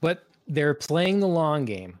 But they're playing the long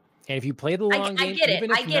game. And if you play the long I game, get it.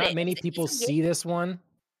 even I if get not it. many It's people a see this one, it's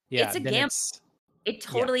yeah, a then gamble. it's It yeah.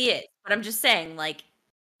 totally is. But I'm just saying, like,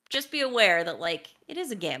 just be aware that, like, it is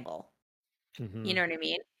a gamble. You Hmm. know what I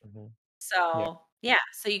mean? Hmm. Yep. So, yeah.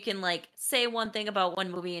 So you can, like, say one thing about one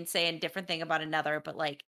movie and say a different thing about another, but,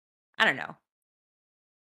 like, I don't know.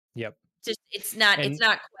 Yep. Just it's And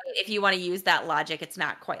not quite, if you want to use that logic, it's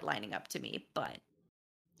not quite lining up to me. But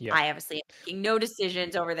yep. I obviously am making no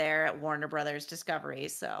decisions over there at Warner Brothers Discovery.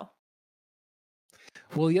 So,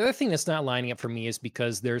 Well, the other thing that's not lining up for me is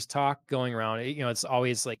because there's talk going around. It's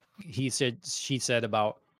always like he said, she said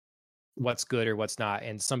about what's good or what's not.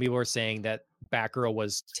 And some people are saying that Batgirl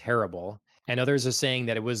was terrible, and others are saying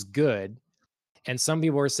that it was good. And some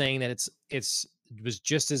people are saying that it was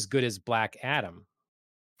just as good as Black Adam.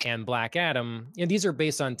 And Black Adam, these are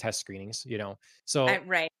based on test screenings, So,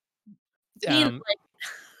 right. Means um,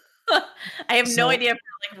 like, I have no so idea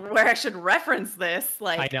like where I should reference this. I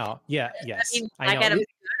Like, know. Yeah. I Yes, mean, I I know. got him good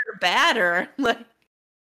or bad or like I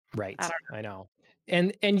Right. don't I know.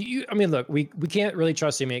 And I mean, look, we can't really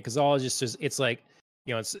trust him because all is just it's like,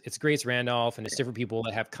 it's Grace Randolph and it's different people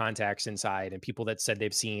that have contacts inside and people that said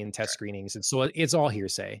they've seen test screenings. And so it's all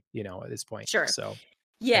hearsay, at this point. sure. So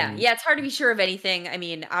Yeah, And yeah, it's hard to be sure of anything. I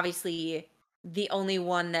mean, obviously, the only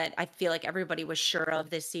one that I feel like everybody was sure of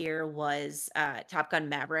this year was Top Gun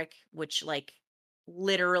Maverick, which like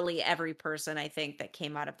literally every person I think that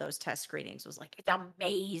came out of those test screenings was like, it's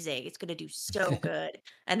amazing. It's gonna do so good.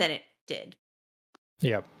 And then it did.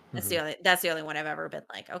 yep. That's Hmm. the only one I've ever been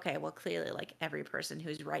like, okay, well, clearly like every person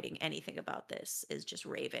who's writing anything about this is just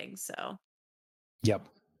raving. So Yep.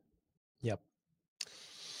 Yep.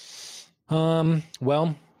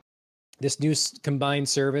 Well, this new combined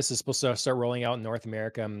service is supposed to start rolling out in North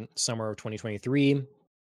America summer of 2023.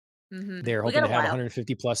 They're we hoping got to a have while.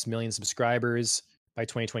 150 plus million subscribers by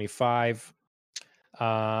 2025.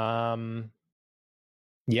 Um,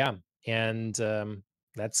 yeah, and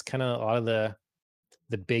that's kind of a lot of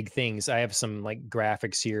the big things. I have some like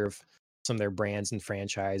graphics here of some of their brands and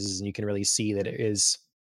franchises, and you can really see that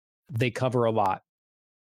they cover a lot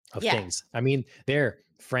of Yeah. things. I mean, they're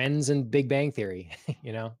Friends and Big Bang Theory,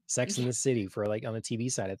 Sex in Yeah. the City for like on the TV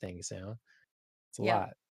side of things, it's a Yeah.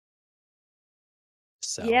 lot.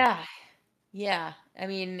 So, Yeah. Yeah, I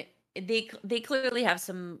mean, they clearly have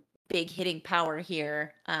some big hitting power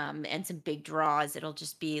here, and some big draws. It'll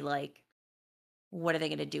just be like, what are they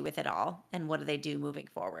going to do with it all, and what do they do moving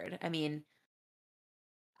forward? I mean,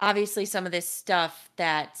 obviously, some of this stuff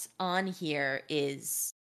that's on here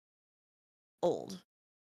is old.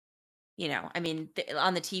 I mean,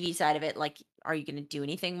 on the TV side of it, like, are you going to do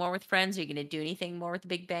anything more with Friends? Are you going to do anything more with The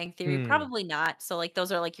Big Bang Theory? mm, Probably not. So, like,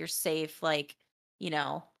 those are like your safe, like, you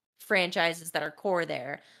know, franchises that are core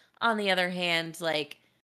there. On the other hand, like,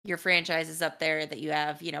 your franchises up there that you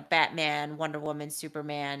have, Batman, Wonder Woman,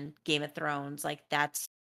 Superman, Game of Thrones, like, that's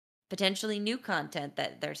potentially new content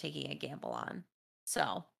that they're taking a gamble on.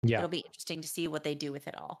 So, yeah, it'll be interesting to see what they do with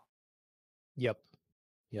it all. yep,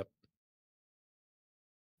 yep.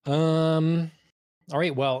 Um, all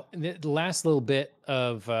right. Well, the last little bit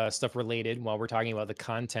of stuff related while we're talking about the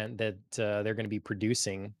content that they're going to be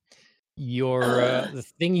producing. Ugh, The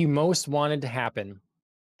thing you most wanted to happen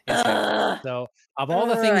is happening. ugh, So, of all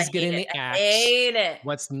the ugh, I things hate getting it. the I axe, hate it.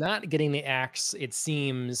 what's not getting the axe, it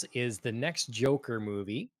seems, is the next Joker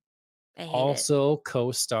movie, I hate it. also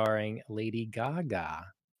co-starring Lady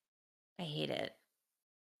Gaga. I hate it.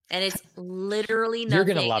 And it's literally You're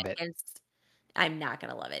gonna nothing love it. against I'm not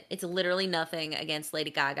gonna love it. It's literally nothing against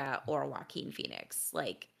Lady Gaga or Joaquin Phoenix.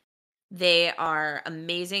 Like, they are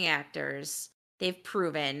amazing actors. They've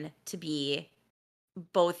proven to be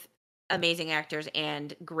both amazing actors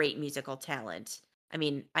and great musical talent. I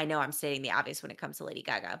mean, I know I'm stating the obvious when it comes to Lady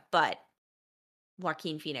Gaga, but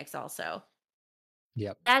Joaquin Phoenix also.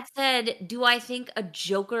 Yep. That said, do I think a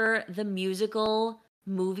Joker the musical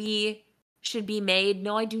movie should be made?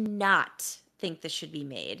 No, I do not think this should be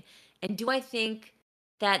made. And do I think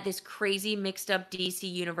that this crazy mixed up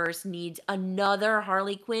DC universe needs another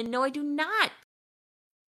Harley Quinn? No, I do not.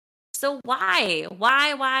 So why?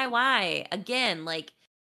 Why? Again, like,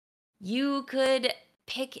 you could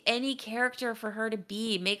pick any character for her to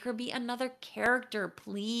be. Make her be another character,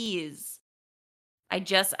 please.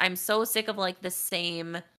 I'm so sick of like the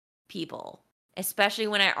same people, especially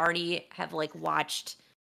when I already have like watched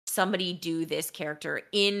somebody do this character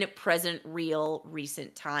in present, real,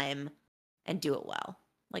 recent time and do it well.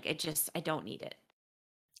 Like, I don't need it.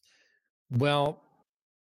 Well,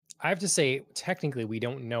 I have to say, technically, we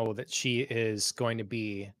don't know that she is going to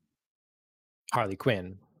be Harley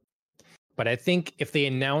Quinn. But I think if they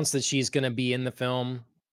announce that she's gonna be in the film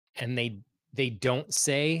and they don't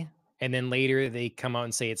say, and then later they come out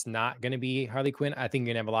and say it's not gonna be Harley Quinn, I think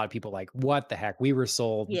you're gonna have a lot of people like, "What the heck? We were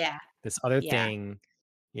sold Yeah. this other Yeah. thing,"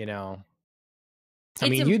 you know? I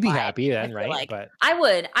It's mean, you'd be implied, happy I then, feel right? like. But I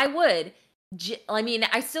would. I mean,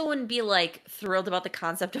 I still wouldn't be like thrilled about the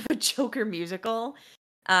concept of a Joker musical,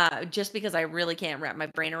 just because I really can't wrap my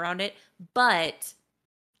brain around it. But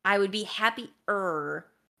I would be happier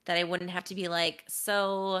that I wouldn't have to be like,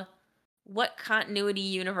 so what continuity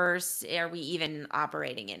universe are we even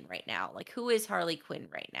operating in right now? Like, who is Harley Quinn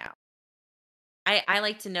right now? I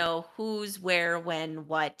like to know who's where, when,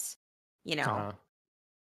 what, you know, uh-huh.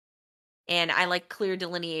 and I like clear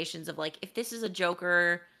delineations of like, if this is a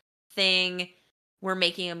Joker thing, we're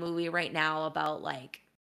making a movie right now about like,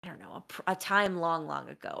 I don't know, a time long, long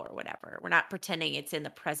ago or whatever. We're not pretending it's in the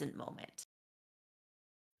present moment.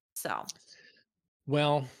 So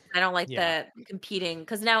Well, I don't like yeah. the competing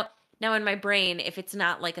because now in my brain, if it's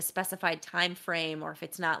not like a specified time frame or if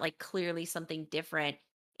it's not like clearly something different,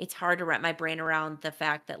 it's hard to wrap my brain around the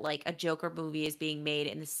fact that like a Joker movie is being made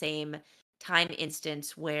in the same time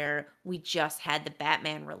instance where we just had the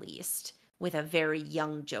Batman released with a very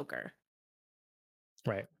young Joker.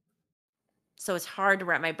 Right. So it's hard to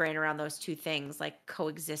wrap my brain around those two things, like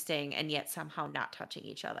coexisting and yet somehow not touching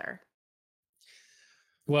each other.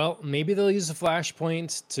 Well, maybe they'll use a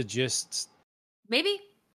flashpoint to just Maybe.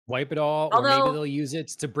 wipe it all, or maybe Although, they'll use it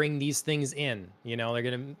to bring these things in. They're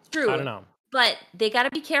gonna. I don't true, know. but they got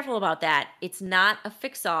to be careful about that. It's not a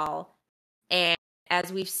fix all. And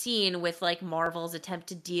as we've seen with like Marvel's attempt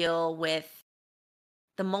to deal with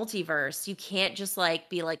the multiverse, you can't just like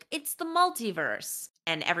be like, it's the multiverse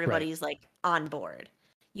and Right. everybody's like on board.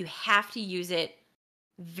 You have to use it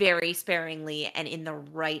very sparingly and in the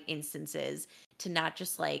right instances to not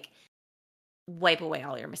just like wipe away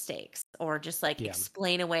all your mistakes or just like Yeah.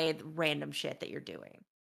 explain away the random shit that you're doing.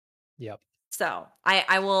 Yep. So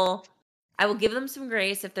I will give them some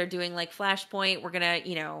grace if they're doing like Flashpoint. We're gonna,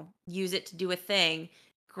 use it to do a thing.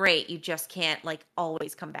 Great. You just can't like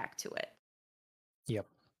always come back to it. Yep.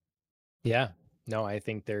 Yeah. No, I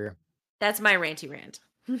think they're. That's my ranty rant.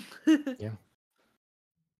 Yeah.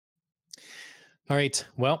 All right.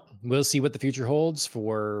 Well, we'll see what the future holds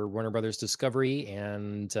for Warner Brothers Discovery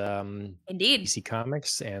and Indeed. DC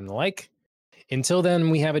Comics and the like. Until then,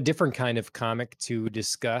 we have a different kind of comic to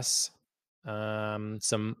discuss. Some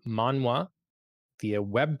manhwa via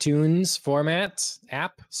Webtoons format,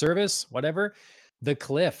 app, service, whatever. The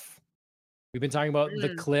Cliff. We've been talking about The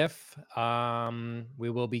Mm, Cliff. We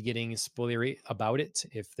will be getting spoilery about it.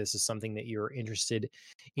 If this is something that you're interested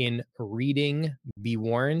in reading, be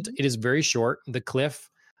warned. mhm, It is very short. The Cliff,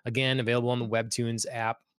 again, available on the Webtoons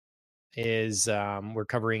app, is we're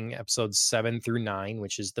covering episodes 7 through 9,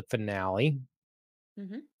 which is the finale.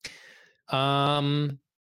 mhm. Um,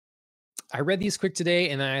 I read these quick today,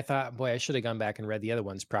 and then I thought, boy, I should have gone back and read the other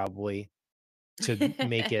ones probably to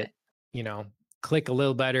make it, you know, click a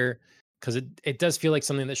little better because it does feel like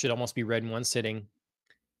something that should almost be read in one sitting.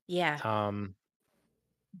 Yeah. Um,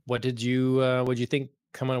 what did you think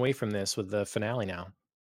coming away from this with the finale now?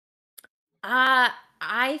 Uh,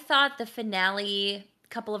 I thought the finale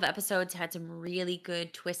couple of episodes had some really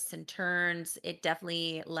good twists and turns. It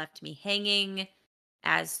definitely left me hanging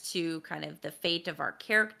as to kind of the fate of our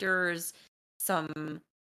characters, some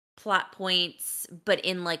plot points, but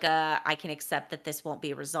in like a I can accept that this won't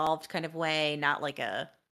be resolved kind of way, not like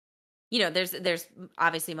a there's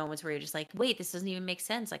obviously moments where you're just like, wait, this doesn't even make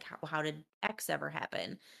sense. Like how did X ever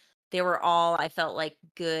happen? They were all, I felt like,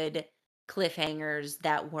 good cliffhangers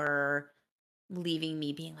that were leaving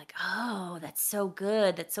me being like, "Oh, that's so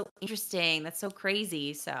good. That's so interesting. That's so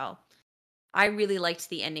crazy." So, I really liked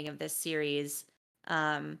the ending of this series.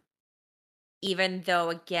 Um, Even though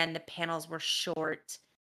again the panels were short,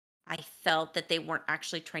 I felt that they weren't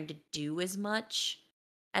actually trying to do as much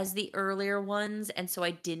as the earlier ones, and so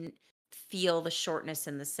I didn't feel the shortness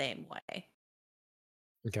in the same way.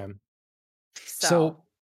 Okay. So, So,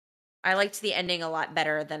 I liked the ending a lot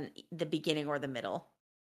better than the beginning or the middle.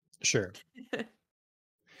 sure.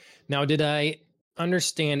 Now, did I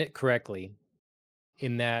understand it correctly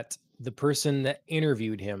in that the person that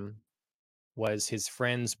interviewed him was his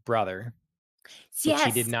friend's brother, which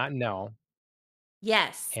he did Yes. not know?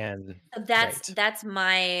 Yes. And So that's right. that's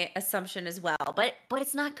my assumption as well, but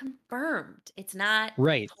it's not confirmed. It's not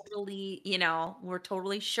Right. totally, we're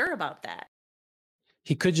totally sure about that.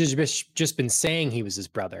 He could just been saying he was his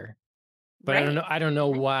brother. But Right. I don't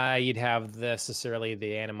know Right. why you'd have necessarily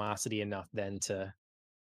the animosity enough then to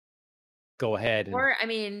go ahead and Or I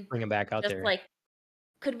mean, bring him back out just there. like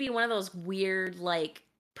could be one of those weird like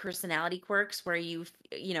personality quirks where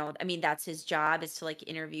I mean that's his job is to like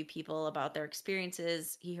interview people about their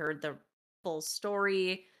experiences. He heard the full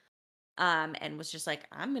story and was just like,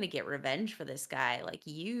 I'm gonna get revenge for this guy. Like,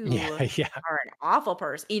 Yeah, you yeah. are an awful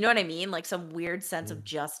person. You know what I mean? Like some weird sense of Mm.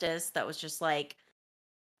 justice that was just like,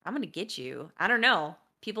 I'm gonna get you. I don't know.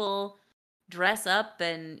 People dress up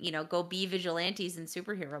and, go be vigilantes in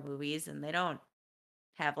superhero movies and they don't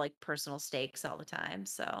have like personal stakes all the time.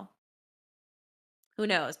 So who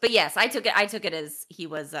knows? But yes, I took it as he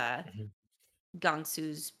was Mhm.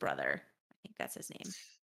 Gongsu's brother. I think that's his name.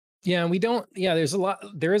 Yeah, we don't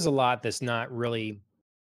there is a lot that's not really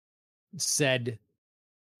said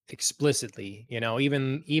explicitly,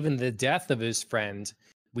 even the death of his friend,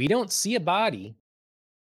 we don't see a body.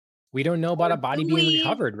 We don't know about Or a body do being we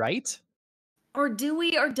recovered, right? or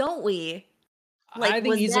don't we? Like, I think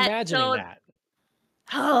was he's that imagining so that.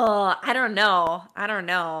 Oh, I don't know. I don't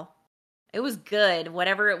know. It was good.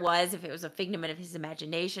 Whatever it was, if it was a figment of his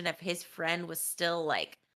imagination, if his friend was still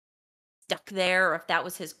like stuck there, or if that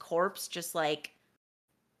was his corpse, just like,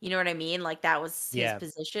 you know what I mean? Like that was his Yeah.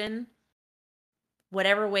 position.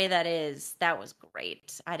 Whatever way that is, that was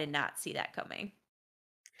great. I did not see that coming.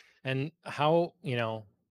 And how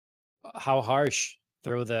harsh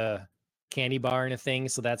throw the candy bar and a thing.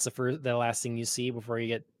 So that's the last thing you see before you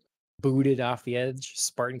get booted off the edge,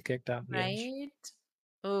 Spartan kicked off the edge. Right?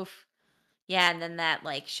 Oof. Yeah, and then that,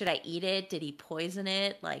 like, should I eat it? Did he poison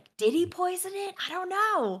it? Like, did he poison it? I don't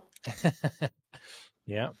know.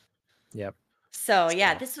 Yeah. Yep. So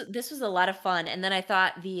yeah, So this was a lot of fun. And then I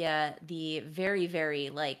thought the very, very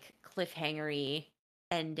like cliffhangery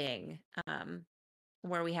ending,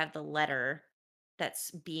 where we have the letter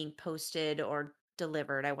that's being posted or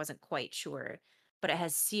delivered. I wasn't quite sure, but it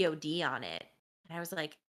has COD on it. And I was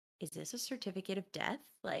like, is this a certificate of death?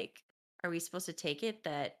 Like, are we supposed to take it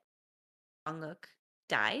that Jungkook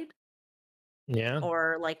died? yeah,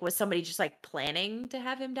 Or like was somebody just like planning to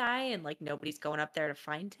have him die and like nobody's going up there to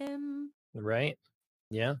find him? right.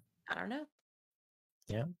 Yeah. I don't know.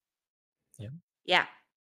 Yeah. Yeah. Yeah.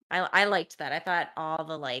 I liked that. I thought all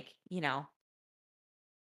the like,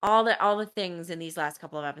 all the things in these last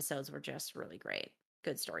couple of episodes were just really great.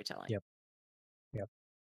 Good storytelling. Yep. Yep.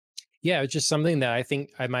 Yeah, it's just something that I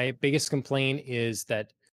think my biggest complaint is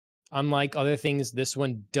that unlike other things, this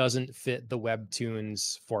one doesn't fit the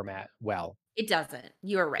webtoons format well. It doesn't.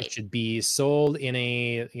 You are It right. should be sold in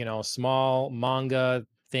a, small manga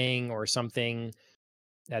thing or something.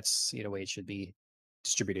 That's, the way it should be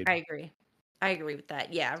distributed. I agree. I agree with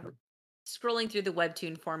that. Yeah. So, Scrolling through the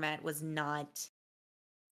webtoon format was not,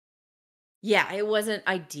 yeah, it wasn't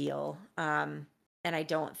ideal. And I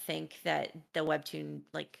don't think that the webtoon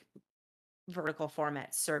like vertical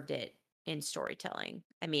format served it in storytelling.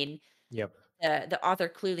 I mean, yep. the author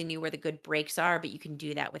clearly knew where the good breaks are, but you can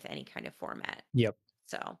do that with any kind of format. Yep.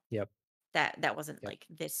 So Yep. that wasn't Yep. like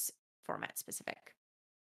this format specific.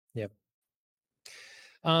 Yep.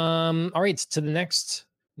 All right, to the next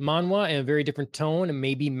manhwa in a very different tone and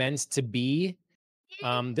maybe meant to be.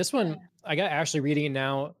 This one I got Ashley reading it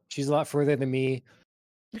now. She's a lot further than me.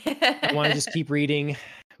 I want to just keep reading,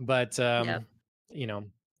 but Yep. you know,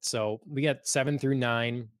 so we got 7 through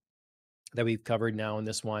 9 that we've covered now in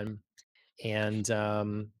this one. And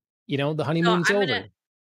the So honeymoon's over.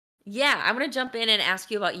 I'm gonna jump in and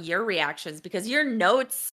ask you about your reactions because your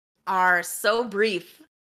notes are so brief.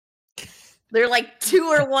 They're like two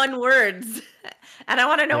or one words. And I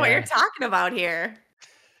want to know what you're Yeah. talking about here.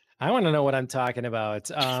 I want to know what I'm talking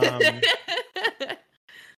about. I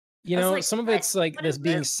was like, Some of what? it's like What this is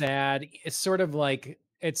being this? sad. It's sort of like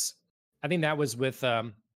I think that was with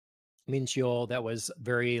Minchiol, that was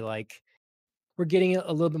very like we're getting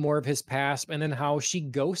a little bit more of his past, and then how she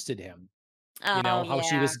ghosted him. Oh How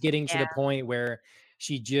she yeah. was getting to Yeah. the point where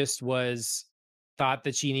she just thought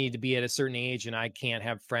that she needed to be at a certain age, and I can't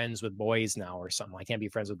have friends with boys now or something. I can't be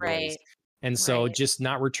friends with boys. Right. And so Right. just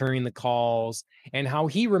not returning the calls, and how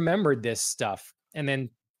he remembered this stuff. And then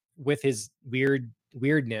with his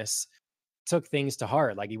weirdness, took things to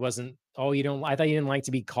heart. Like he wasn't, oh, I thought you didn't like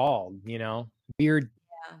to be called, weird,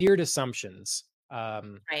 Yeah. weird assumptions.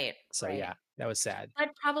 Right. So Right. yeah, that was sad.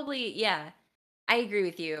 But probably, yeah, I agree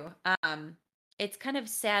with you. It's kind of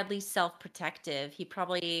sadly self-protective. He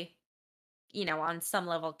probably, on some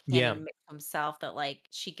level can't Yeah. admit to himself that like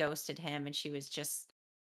she ghosted him and she was just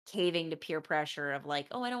caving to peer pressure of like,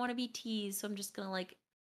 oh, I don't want to be teased, so I'm just gonna like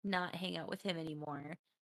not hang out with him anymore.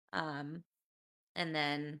 Um, and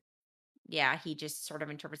then yeah, he just sort of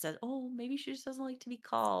interprets as, oh, maybe she just doesn't like to be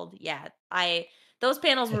called. Yeah, those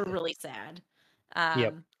panels were really sad.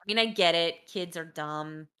 Yep. I mean, I get it. Kids are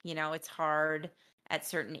dumb. It's hard at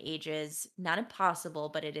certain ages. Not impossible,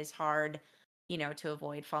 but it is hard, to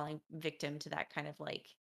avoid falling victim to that kind of like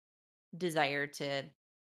desire to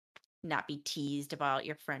not be teased about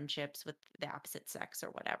your friendships with the opposite sex or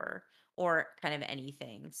whatever, or kind of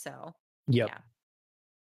anything. So, Yep.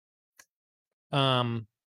 yeah. Um,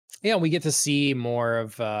 yeah, we get to see more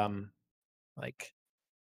of like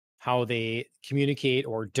how they communicate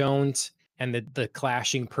or don't, and the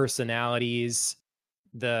clashing personalities.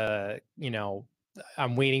 I'm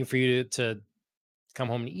waiting for you to come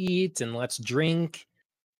home and eat and let's drink,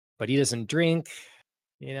 but he doesn't drink,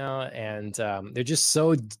 and they're just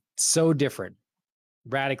so different,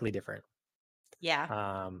 radically different. Yeah.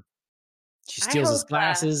 Um, she I steals his hope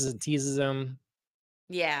glasses and teases him.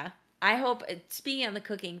 Yeah. I hope speaking on the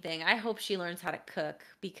cooking thing, I hope she learns how to cook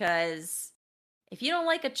because if you don't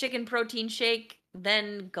like a chicken protein shake,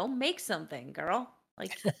 then go make something, girl.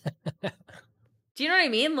 Like, do you know what I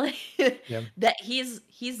mean? Like Yeah. that he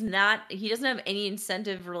doesn't have any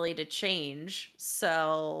incentive really to change.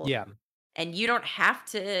 So, Yeah. and you don't have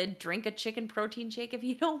to drink a chicken protein shake if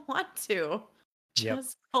you don't want to. Yep.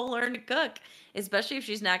 Just go learn to cook, especially if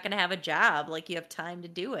she's not going to have a job, like you have time to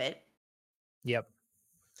do it. Yep.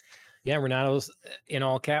 Yeah, Renato's in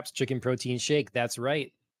all caps chicken protein shake. That's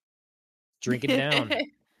right. Drink it down.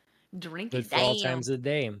 Drink Good it for all down. times of the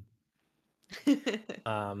day.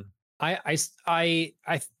 Um, I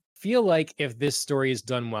feel like if this story is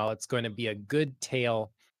done well, it's going to be a good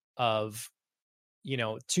tale of,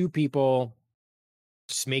 two people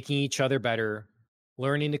just making each other better,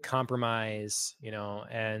 learning to compromise,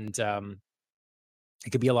 and it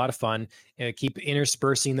could be a lot of fun. And keep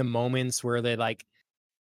interspersing the moments where they like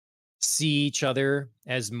see each other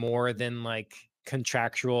as more than like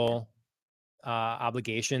contractual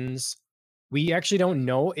obligations. We actually don't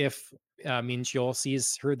know if Minchiol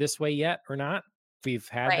sees her this way yet or not. If we've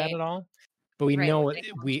had that Right. at all, but we Right. know What they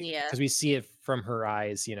call Gia. because we see it from her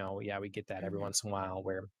eyes. Yeah, we get that every Mhm. once in a while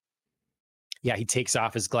where he takes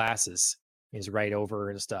off his glasses, he's right over her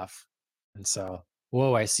and stuff, and so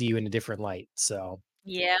whoa, I see you in a different light. So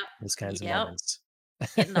Yep. those kinds of Yep. moments.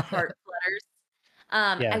 Getting the heart flutters.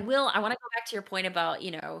 Yeah. I wanna go back to your point about,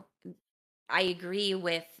 I agree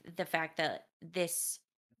with the fact that this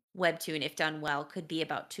webtoon, if done well, could be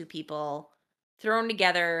about two people thrown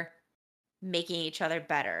together, making each other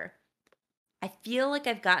better. I feel like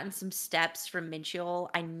I've gotten some steps from Minchiel.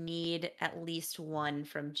 I need at least one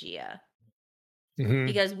from Gia Hmm.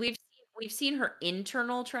 because we've seen her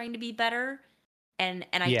internal trying to be better, and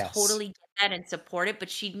I Yes. totally get that and support it, but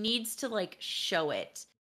she needs to like show it.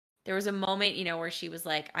 There was a moment, where she was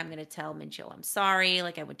like, "I'm gonna tell Minchiel I'm sorry.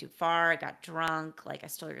 Like I went too far. I got drunk. Like I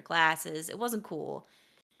stole your glasses. It wasn't cool."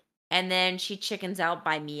 And then she chickens out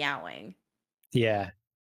by meowing Yeah.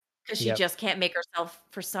 because she Yep. just can't make herself,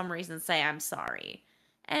 for some reason, say I'm sorry.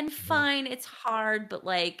 And Mhm. fine, it's hard, but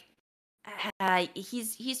like,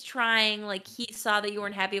 he's trying. Like he saw that you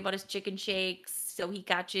weren't happy about his chicken shakes, so he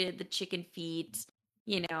got you the chicken feet.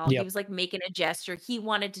 He Yep. was like making a gesture. He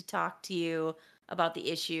wanted to talk to you about the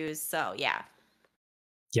issues. So yeah.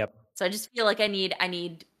 Yep. So I just feel like I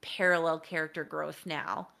need parallel character growth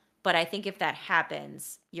now. But I think if that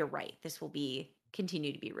happens, you're right. This will be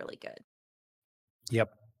continue to be really good.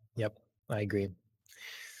 Yep. Yep. I agree.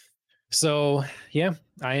 So yeah,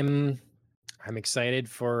 I'm excited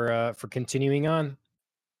for continuing on.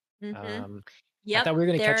 Mhm. Um, I Yep, thought we were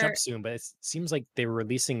going to catch up they're soon, but it seems like they were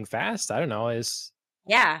releasing fast. I don't know, is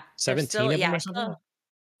yeah, they're 17 still of yeah, them I or something?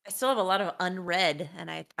 still have a lot of unread, and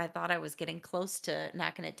I thought I was getting close to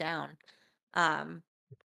knocking it down. Um,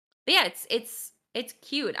 but yeah, it's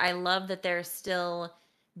cute. I love that they're still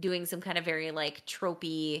doing some kind of very like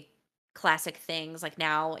tropey classic things. Like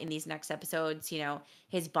now in these next episodes,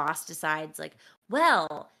 his boss decides like,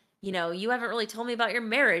 well, you haven't really told me about your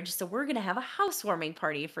marriage, so we're gonna have a housewarming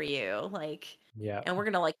party for you. Like, Yeah. and we're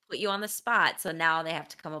gonna like put you on the spot. So now they have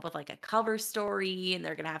to come up with like a cover story and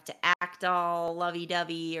they're gonna have to act all lovey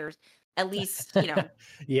dovey or at least,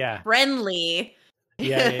 Yeah. friendly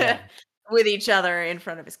Yeah, yeah, yeah. with each other in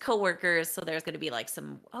front of his coworkers. So there's going to be like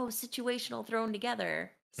some situational thrown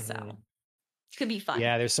together. So Mhm. could be fun.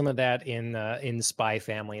 Yeah, there's some of that in Spy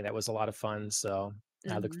Family that was a lot of fun, so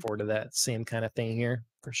I look Hmm. forward to that same kind of thing here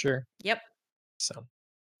for sure. Yep. So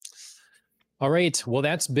all right. Well,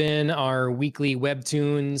 that's been our weekly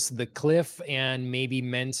webtoons, The Cliff and Maybe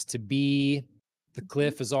Meant to Be. The Hmm.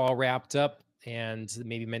 Cliff is all wrapped up and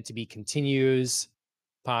maybe meant to be continues.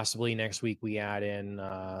 Possibly next week we add in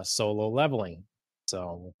solo leveling.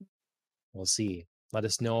 So we'll see. Let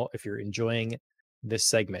us know if you're enjoying this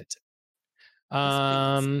segment. Yes,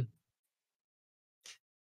 please. Um,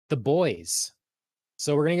 The Boys.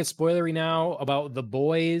 So we're gonna get spoilery now about The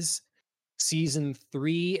Boys season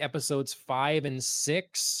 3, episodes 5 and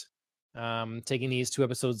 6. Taking these 2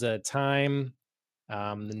 episodes at a time.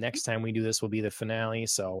 The next time we do this will be the finale,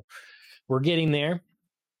 so we're getting there,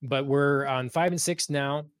 but we're on 5 and 6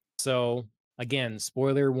 now. So again,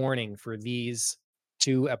 spoiler warning for these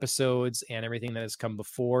 2 episodes and everything that has come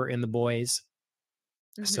before in The Boys.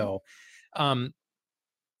 Hmm. So, um,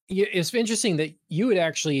 it's interesting that you had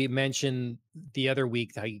actually mentioned the other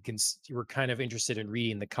week that you were kind of interested in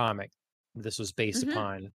reading the comic this was based Hmm.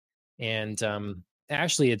 upon, and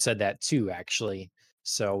Ashley had said that too. Actually,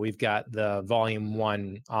 so we've got the volume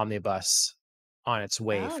 1 omnibus on its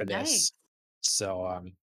way Oh, for nice. this.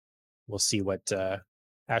 So we'll see what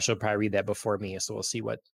Ashley will probably read that before me. So we'll see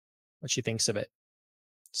what she thinks of it.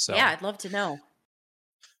 Yeah, So I'd love to know.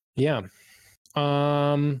 yeah.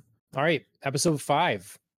 All right, episode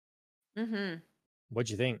 5. Hmm. What'd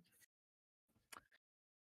you think?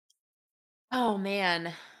 Oh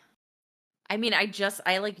man. I mean,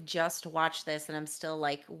 I like just watched this and I'm still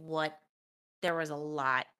like, what? There was a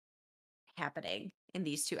lot happening in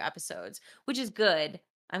these two episodes, which is good.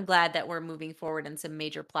 I'm glad that we're moving forward in some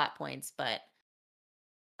major plot points, but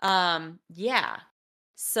yeah.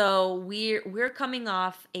 So we're coming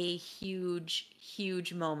off a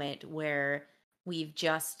huge moment where we've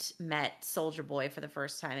just met Soldier Boy for the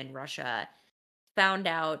first time in Russia, found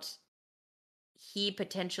out he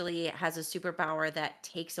potentially has a superpower that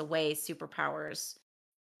takes away superpowers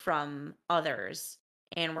from others.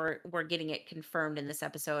 And we're getting it confirmed in this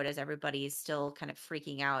episode as everybody's still kind of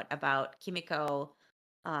freaking out about Kimiko,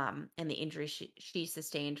 and the injury she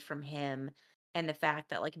sustained from him, and the fact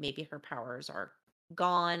that like maybe her powers are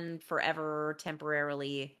gone forever,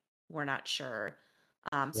 temporarily. We're not sure.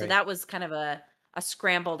 So Right. that was kind of a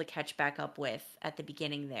scramble to catch back up with at the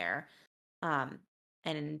beginning there. Um,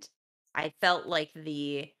 and I felt like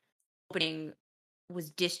the opening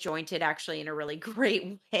was disjointed actually in a really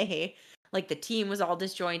great way. Like the team was all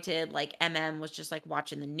disjointed. Like MM was just like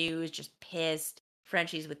watching the news, just pissed.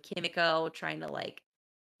 Frenchie's with Kimiko trying to like,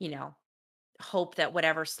 you know, hope that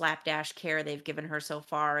whatever slapdash care they've given her so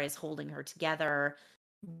far is holding her together.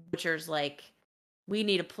 Butcher's like, we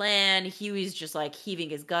need a plan. Huey's just like heaving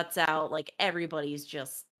his guts out. Like everybody's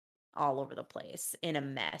just all over the place in a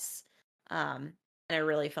mess. And I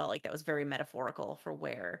really felt like that was very metaphorical for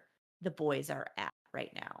where the boys are at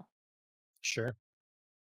right now. Sure.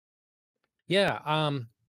 Yeah.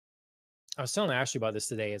 I was telling Ashley about this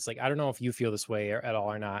today. It's like, I don't know if you feel this way at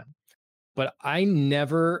all or not, but I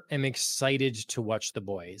never am excited to watch The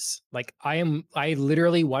Boys. Like I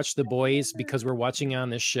literally watch The Boys because we're watching on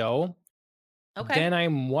this show. Okay. Then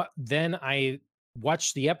I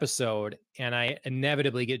watch the episode and I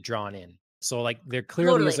inevitably get drawn in. So like there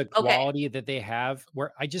clearly is Totally. a Okay. quality that they have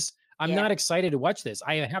where I'm Yeah. not excited to watch this.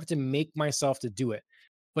 I have to make myself to do it.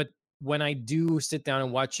 But when I do sit down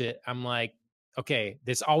and watch it, I'm like, okay,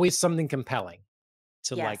 there's always something compelling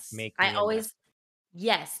to like Yes. make I me always invest.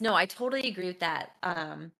 yes. No, I totally agree with that.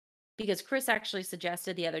 Because Chris actually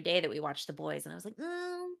suggested the other day that we watch The Boys, and I was like,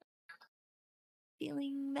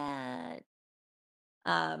 feeling that.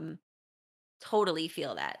 Um, totally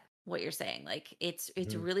feel that what you're saying. Like it's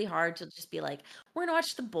Mhm. really hard to just be like, we're gonna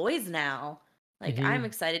watch The Boys now. Like I'm Mhm.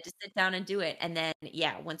 excited to sit down and do it. And then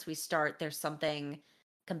yeah, once we start, there's something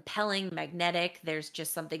compelling, magnetic. There's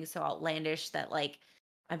just something so outlandish that like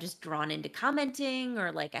I'm just drawn into commenting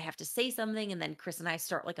or like I have to say something and then Chris and I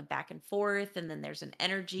start like a back and forth and then there's an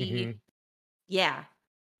energy. Mhm. Yeah.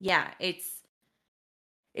 Yeah,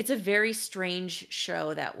 it's a very strange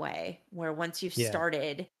show that way, where once you've Yeah.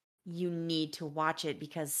 started, you need to watch it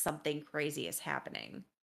because something crazy is happening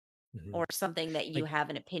Mhm. or something that you Like have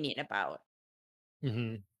an opinion about.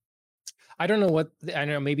 mhm. I don't know I don't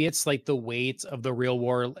know, maybe it's like the weight of the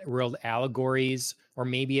world allegories, or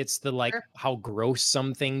maybe it's the like Sure. how gross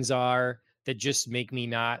some things are that just make me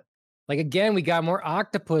not like again, we got more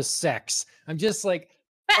octopus sex. I'm just like,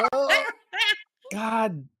 oh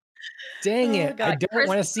God dang Oh it. I god, don't Chris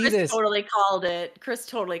want to see Chris this. totally called it. Chris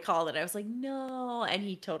totally called it. I was like, "No," and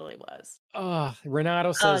he totally was. Oh,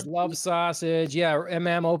 Renato Oh, says love geez. sausage. Yeah,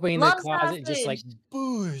 MM opening the Love closet, just like sausage.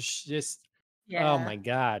 boosh. Just oh Yeah. my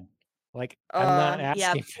God. Like I'm not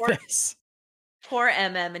Yeah, asking for poor this. poor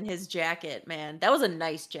MM and his jacket, man. That was a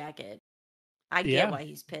nice jacket. I get Yeah, why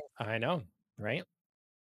he's pissed. I know, right?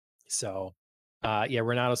 So, yeah,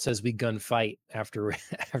 Renato says we gunfight after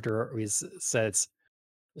after said it's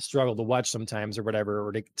a struggle to watch sometimes or whatever,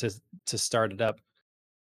 or to start it up.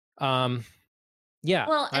 Um, yeah,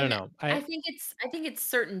 Well, I don't and know. I I think it's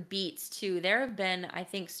certain beats too. There have been, I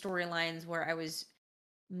think, storylines where I was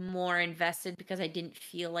more invested because I didn't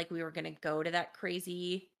feel like we were going to go to that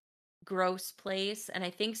crazy gross place, and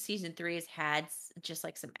I think season 3 has had just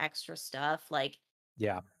like some extra stuff. Like,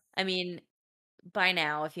 yeah, I mean, by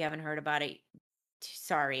now if you haven't heard about it,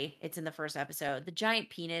 sorry, it's in the first episode. The giant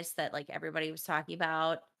penis that like everybody was talking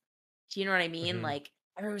about. Do you know what I mean? mhm, Like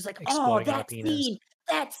everyone was like, "Oh, exploding on a penis.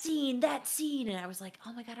 that scene," and I was like,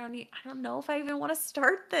 "Oh my god, I don't know if I even want to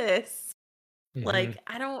start this." Hmm. Like,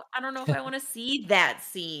 I don't know if I want to see that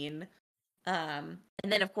scene.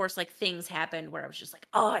 And then of course, like things happened where I was just like,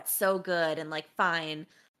 "Oh, it's so good," and like fine,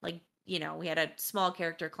 like we had a small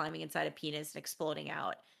character climbing inside a penis and exploding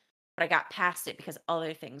out, but I got past it because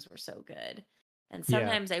other things were so good. And Yeah,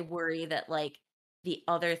 sometimes I worry that like the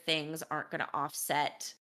other things aren't going to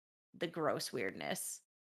offset the gross weirdness,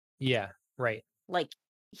 yeah, right. like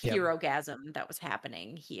Yep, hero gasm that was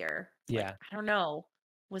happening here. Like, yeah, I don't know.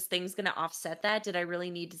 Was things going to offset that? Did I really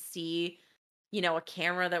need to see, a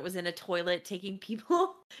camera that was in a toilet taking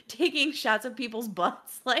people, taking shots of people's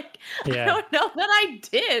butts? Like, I yeah, don't know that I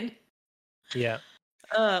did. yeah.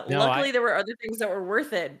 No, Luckily, there were other things that were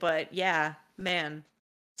worth it. But yeah, man,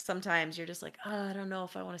 sometimes you're just like, oh, I don't know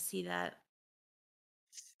if I want to see that.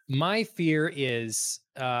 my fear is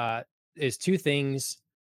two things.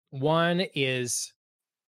 One is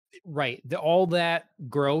right, all that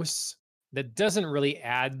gross that doesn't really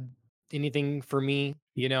add anything for me,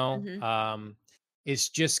 Mhm. it's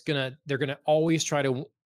just they're gonna always try to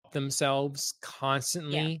up themselves Yeah,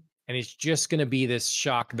 constantly, and it's just gonna be this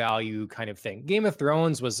shock value kind of thing. Game of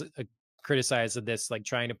Thrones was criticized of this, like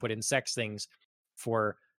trying to put in sex things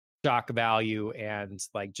for shock value and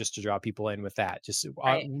like just to draw people in with that, just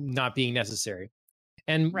right, not being necessary.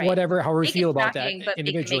 And right. whatever, however we Make it feel about that shocking, but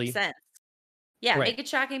make it make individually, sense. Yeah, right? make it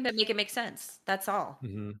shocking, but make it make sense. That's all.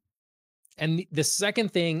 Mhm. And the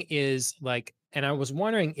second thing is like, and I was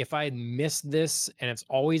wondering if I had missed this and it's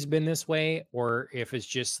always been this way, or if it's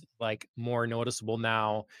just like more noticeable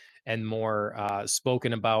now and more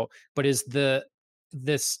spoken about. But is this,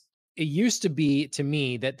 it used to be to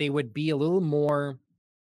me that they would be a little more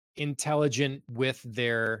intelligent with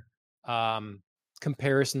their um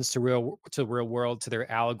comparisons to real world, to their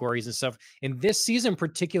allegories and stuff. In this season in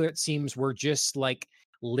particular, it seems we're just like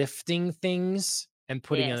lifting things and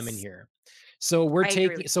putting them in Yes, here. So we're I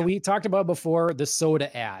agree with taking, so you. we talked about before the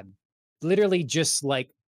soda ad, literally just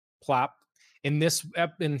like plop in this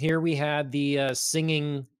and here we had the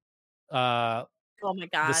singing uh Oh my the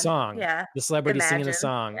god. song, Yeah. the celebrity singing the Imagine.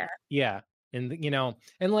 song. Yeah. Yeah. And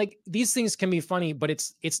and like these things can be funny, but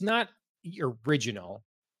it's not original.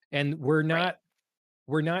 And Right.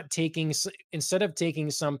 we're not taking instead of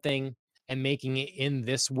taking something and making it in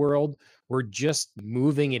this world, we're just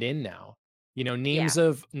moving it in now. Yeah. Names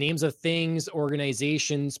of things,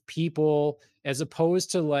 organizations, people, as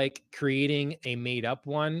opposed to like creating a made up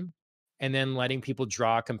one and then letting people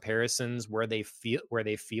draw comparisons where they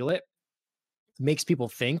feel it makes people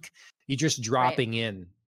think. You're just Right. dropping in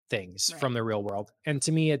things Right. from the real world. And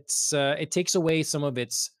to me, it takes away some of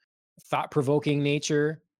its thought-provoking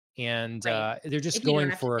nature, and Right. they're just If you don't going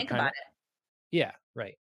have to for a think kind about of, it. yeah,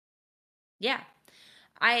 right. Yeah.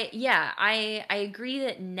 I agree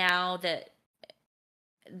that now that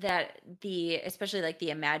the especially like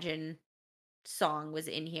the Imagine song was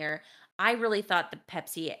in here, I really thought the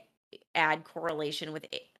Pepsi ad correlation with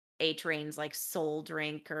A-Train's like soul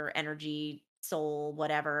drink or energy soul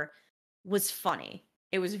whatever was funny.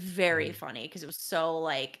 It was very Mhm. funny because it was so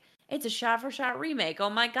like it's a shot for shot remake. Oh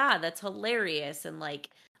my god, that's hilarious and like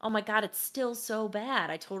oh my god, it's still so bad.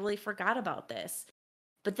 I totally forgot about this.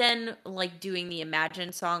 But then, like, doing the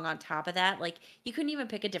Imagine song on top of that, like, you couldn't even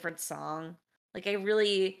pick a different song. Like,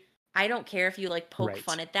 I don't care if you, like, poke Right.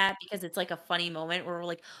 fun at that because it's, like, a funny moment where we're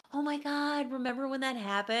like, "Oh my god, remember when that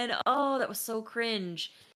happened? Oh, that was so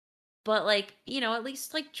cringe." But, like, at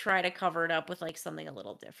least, like, try to cover it up with, like, something a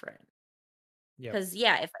little different. Yep. Because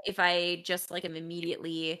yeah, if I just, like, am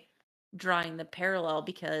immediately drawing the parallel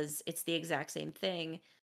because it's the exact same thing,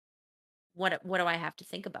 what do I have to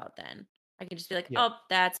think about then? I can just be like, Yep. "Oh,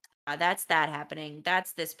 that's that happening.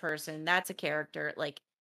 That's this person. That's a character." Like,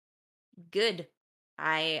 good.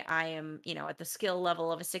 I am, at the skill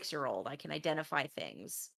level of a 6-year-old. I can identify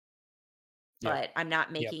things, Yep. but I'm not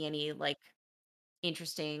Yep. making any like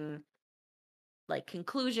interesting like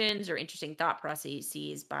conclusions or interesting thought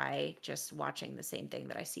processes by just watching the same thing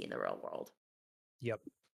that I see in the real world. Yep.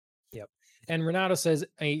 Yep. And Renato says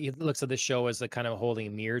he looks at the show as a kind of holding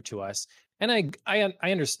a mirror to us, and I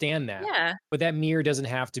understand that, Yeah. but that mirror doesn't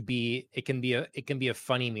have to be. It can be a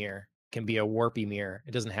funny mirror, it can be a warpy mirror.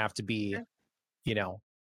 It doesn't have to be, you know,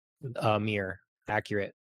 mirror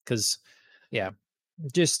accurate, because yeah,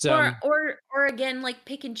 just Or again, like,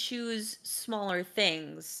 pick and choose smaller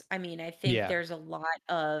things. I mean, I think yeah, there's a lot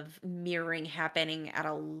of mirroring happening at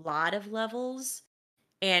a lot of levels,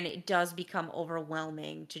 and it does become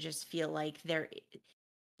overwhelming to just feel like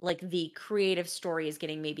like, the creative story is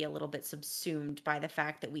getting maybe a little bit subsumed by the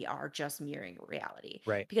fact that we are just mirroring reality.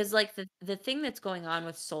 right, Because, like, the thing that's going on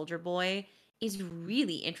with Soldier Boy is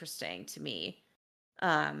really interesting to me,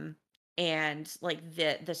 um, and, like,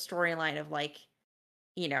 the storyline of, like,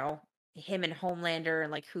 you know, him and Homelander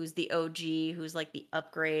and like who's the OG, who's like the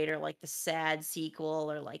upgrade or like the sad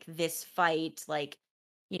sequel or like this fight, like,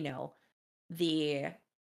 you know, the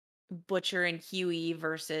Butcher and Huey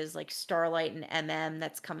versus like Starlight and MM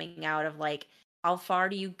that's coming out of like how far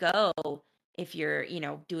do you go if you're,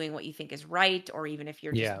 doing what you think is right or even if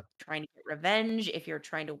you're just yeah, trying to get revenge, if you're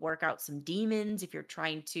trying to work out some demons, if you're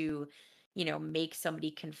trying to, make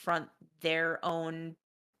somebody confront their own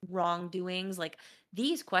wrongdoings. Like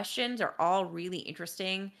these questions are all really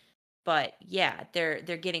interesting, but yeah, they're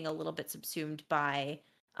getting a little bit subsumed by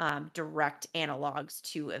direct analogs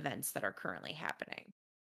to events that are currently happening.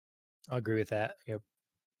 I'll agree with that. Yep.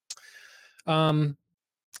 Um,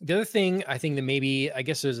 the other thing I think that maybe, I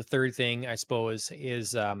guess there's a third thing, I suppose,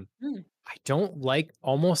 is Mm. I don't like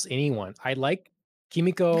almost anyone. I like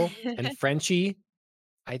Kimiko and Frenchie.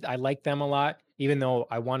 I like them a lot, even though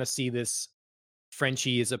I want to see this.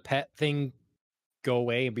 Frenchie is a pet thing go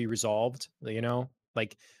away and be resolved, you know?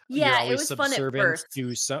 Like, you're Yeah, it always was fun at subservient first.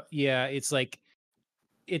 to yeah, it's like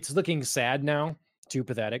it's looking sad now, too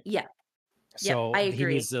pathetic. Yeah. Yep, So I he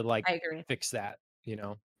agree. needs to like I agree. fix that, you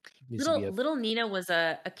know? Needs to be Little a little Nina was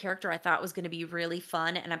a character I thought was gonna be really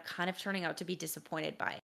fun, and I'm kind of turning out to be disappointed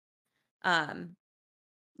by. Um,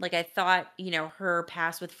 like, I thought, her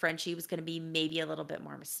past with Frenchie was gonna be maybe a little bit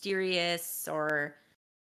more mysterious or,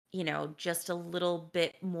 just a little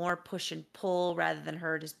bit more push and pull rather than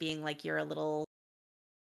her just being like, you're a little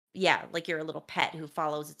yeah, like you're a little pet who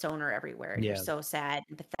follows its owner everywhere, and you're yeah. so sad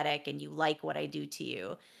and pathetic, and you like what I do to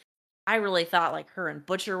you. I really thought, like, her and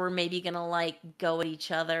Butcher were maybe gonna, like, go at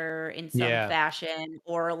each other in some Yeah. fashion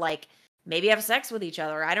or, like, maybe have sex with each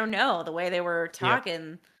other. I don't know, the way they were Yep.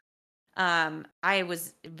 talking, I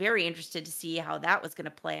was very interested to see how that was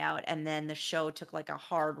gonna play out, and then the show took, like, a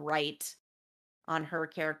hard right on her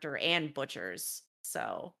character and Butcher's.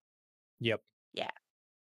 So, Yep. yeah.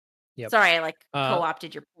 Yep. Sorry, I, like, Uh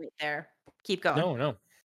co-opted your point there. Keep going. no, no.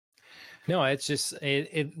 No, it's just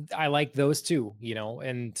I like those two,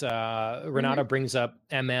 and Mhm. Renata brings up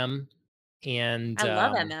MM and I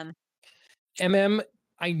love MM. MM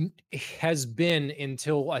has been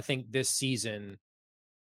until I think this season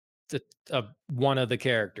the one of the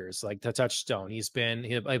characters, like the touchstone. He's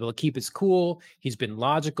able to keep his cool. He's been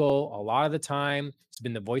logical a lot of the time. He's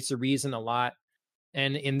been the voice of reason a lot.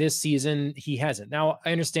 And in this season, he hasn't. Now,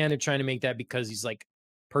 I understand they're trying to make that because he's like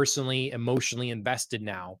personally, emotionally invested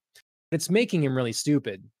now. It's making him really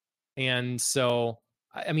stupid. And so,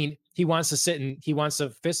 I mean, he wants to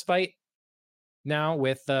fist fight now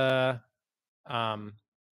with um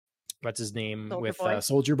what's his name? Soldier With Boy.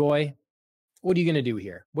 Soldier Boy. What are you gonna do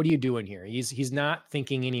here? What are you doing here? He's not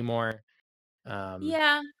thinking anymore. Um,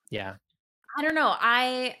 Yeah, yeah, I don't know.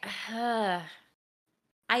 I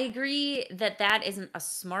agree that that isn't a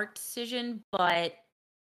smart decision, but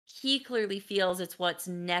he clearly feels it's what's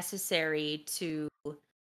necessary to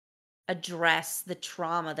address the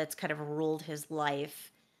trauma that's kind of ruled his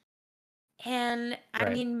life. And I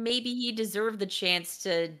right. mean, maybe he deserved the chance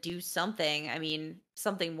to do something. I mean,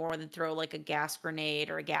 something more than throw like a gas grenade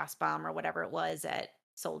or a gas bomb or whatever it was at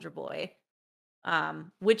Soldier Boy.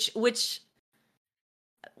 Which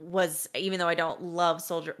was, even though I don't love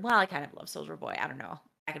I kind of love Soldier Boy. I don't know,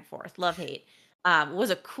 back and forth, love hate. Was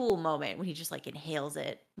a cool moment when he just like inhales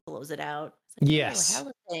it, blows it out. It's like, oh, Yes,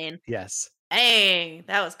 halothane. yes, Dang,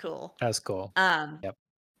 that was cool. that's cool. Um, Yep.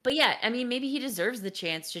 but yeah, I mean, maybe he deserves the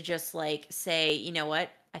chance to just like say, you know what?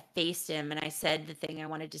 I faced him and I said the thing I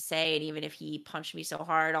wanted to say, and even if he punched me so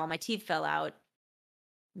hard, all my teeth fell out.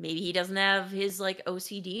 Maybe he doesn't have his like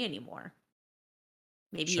OCD anymore.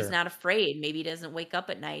 Maybe he's Sure. not afraid. Maybe he doesn't wake up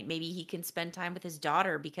at night. Maybe he can spend time with his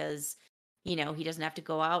daughter because, he doesn't have to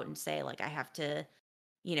go out and say, like, I have to,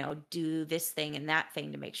 do this thing and that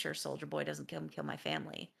thing to make sure Soldier Boy doesn't come kill my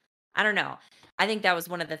family. I don't know. I think that was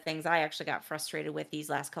one of the things I actually got frustrated with these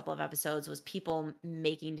last couple of episodes was people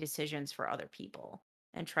making decisions for other people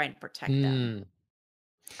and trying to protect them.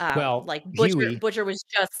 Mm. Well, Like Huey, Butcher was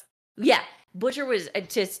just yeah, Butcher was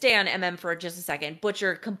to stay on MM for just a second.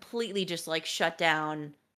 Butcher completely just like shut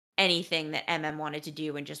down anything that MM wanted to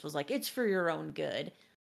do and just was like, "It's for your own good."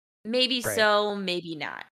 Maybe right? so, maybe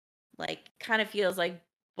not. Like, kind of feels like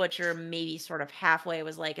Butcher maybe sort of halfway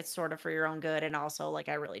was like, "It's sort of for your own good," and also like,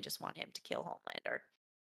 "I really just want him to kill Homelander."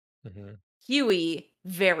 Hmm. Huey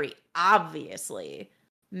very obviously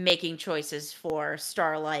making choices for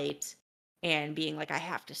Starlight and being like, I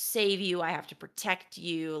have to save you, I have to protect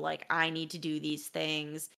you, like I need to do these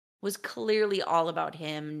things was clearly all about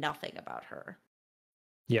him, nothing about her.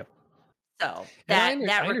 Yep. So And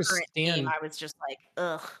that I recurrent theme, understand. I was just like,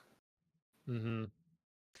 ugh. Hmm.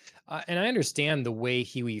 And I understand the way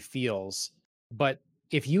Huey feels, but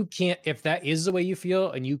if that is the way you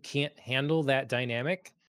feel, and you can't handle that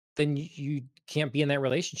dynamic, then you can't be in that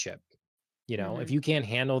relationship. If Hmm. you can't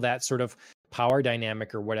handle that sort of power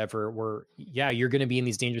dynamic or whatever, where yeah, you're going to be in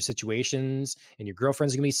these dangerous situations, and your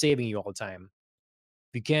girlfriend's going to be saving you all the time.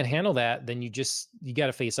 If you can't handle that, then you got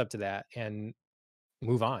to face up to that and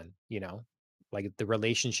move on. Like the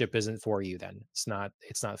relationship isn't for you. Then it's not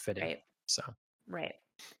fitting. Right, So right.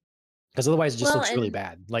 because otherwise, it just Well, looks really and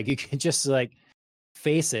bad. Like you can just like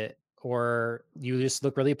face it, or you just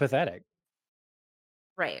look really pathetic.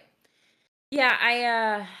 right.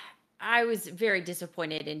 Yeah, I was very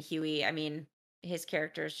disappointed in Huey. I mean, his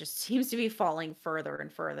character just seems to be falling further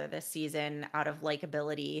and further this season out of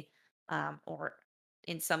likability, or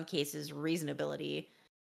in some cases reasonability,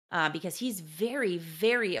 because he's very,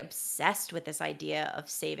 very obsessed with this idea of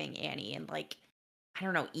saving Annie and like, I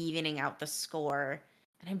don't know, evening out the score.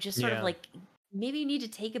 And I'm just sort of Yeah. like, maybe you need to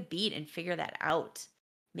take a beat and figure that out.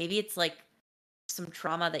 Maybe it's like some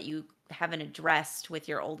trauma that you haven't addressed with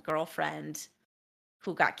your old girlfriend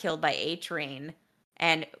who got killed by A Train.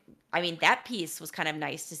 And I mean, that piece was kind of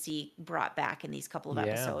nice to see brought back in these couple of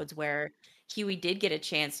Yeah. episodes where Huey did get a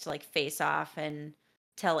chance to like face off and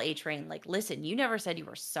tell A Train, like, listen, you never said you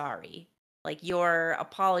were sorry. Like, your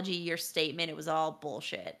apology, your statement, it was all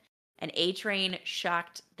bullshit. And A Train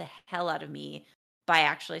shocked the hell out of me by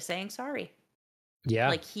actually saying sorry. Yeah.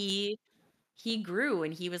 Like, he grew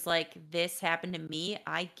and he was like, this happened to me.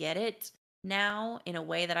 I get it now in a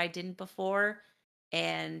way that I didn't before.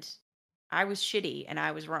 And I was shitty and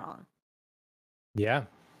I was wrong. Yeah.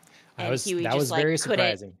 And Huey That just was like very couldn't,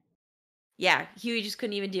 surprising yeah, Huey just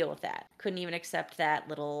couldn't even deal with that. Couldn't even accept that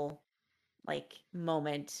little like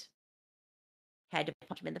moment. Had to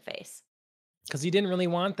punch him in the face. because he didn't really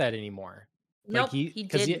want that anymore. Like Nope, he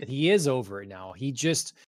because didn't. he is over it now. He's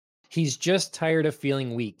just tired of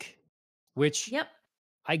feeling weak, which Yep.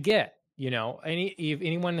 I get. If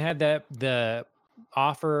anyone had the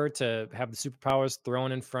offer to have the superpowers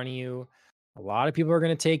thrown in front of you, a lot of people are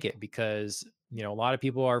going to take it because a lot of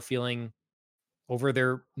people are feeling over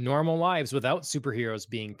their normal lives without superheroes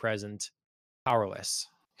being present, powerless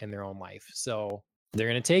in their own life. So they're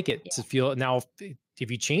going to take it Yeah. to feel now. If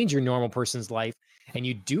you change your normal person's life and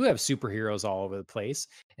you do have superheroes all over the place,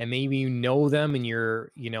 and maybe you know them and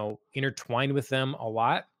you're intertwined with them a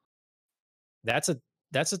lot, that's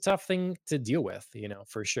a tough thing to deal with,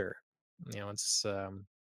 for sure. It's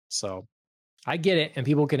so I get it, and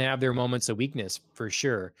people can have their moments of weakness for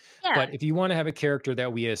sure. Yeah. But if you want to have a character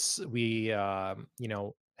that we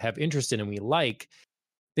have interest in and we like,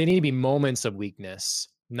 they need to be moments of weakness,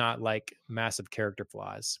 not like massive character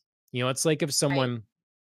flaws. It's like if Right. someone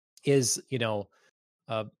is,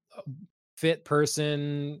 a fit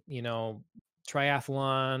person,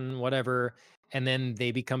 triathlon, whatever, and then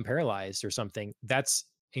they become paralyzed or something. That's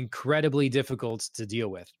incredibly difficult to deal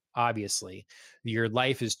with. Obviously, your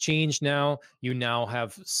life has changed now. You now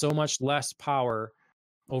have so much less power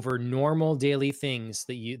over normal daily things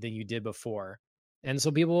that you did before. And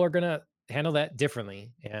so people are going to handle that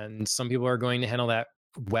differently. And some people are going to handle that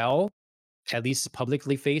well, at least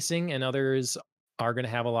publicly facing, and others are going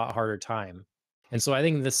to have a lot harder time. And so I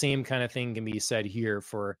think the same kind of thing can be said here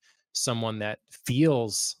for someone that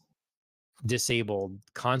feels disabled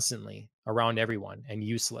constantly around everyone and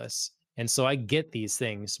useless. And so I get these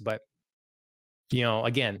things, but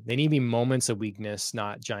again, they need to be moments of weakness,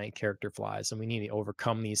 not giant character flaws. And we need to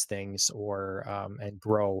overcome these things or and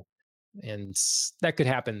grow. And that could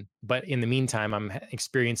happen. But in the meantime, I'm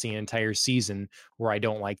experiencing an entire season where I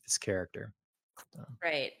don't like this character.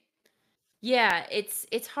 Right. Yeah,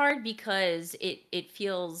 it's hard because it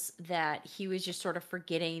feels that he was just sort of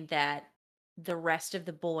forgetting that the rest of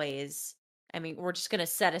the boys, I mean, we're just going to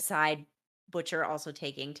set aside Butcher also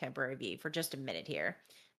taking temporary leave for just a minute here.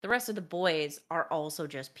 The rest of the boys are also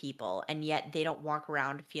just people, and yet they don't walk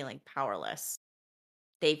around feeling powerless.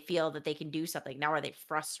 They feel that they can do something. Now, are they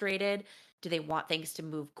frustrated? Do they want things to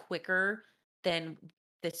move quicker than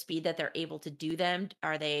the speed that they're able to do them?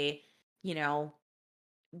 Are they, you know,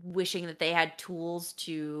 wishing that they had tools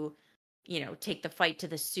to, take the fight to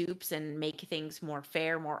the soups and make things more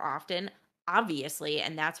fair more often? Obviously,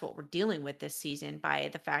 and that's what we're dealing with this season by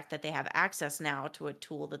the fact that they have access now to a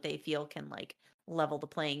tool that they feel can like level the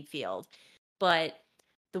playing field. But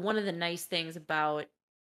the one of the nice things about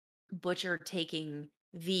Butcher taking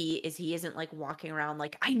V is he isn't like walking around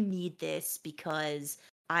like I need this because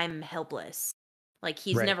I'm helpless. Like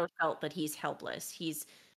he's Right. never felt that he's helpless. He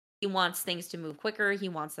wants things to move quicker. He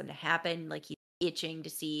wants them to happen. Like he's itching to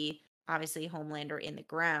see obviously Homelander in the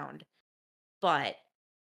ground. But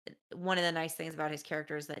one of the nice things about his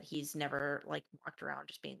character is that he's never like walked around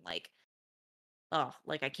just being like, oh,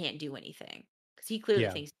 like I can't do anything. Because he clearly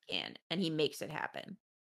Yeah. thinks he can and he makes it happen.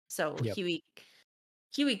 So Yep.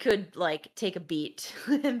 Huey could like take a beat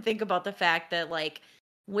and think about the fact that like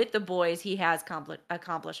with the boys he has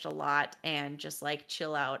accomplished a lot and just like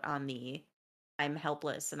chill out on the I'm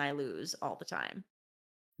helpless and I lose all the time.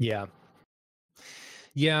 Yeah.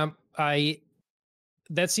 Yeah. I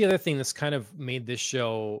That's the other thing that's kind of made this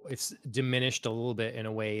show, it's diminished a little bit in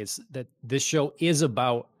a way, is that this show is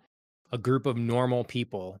about a group of normal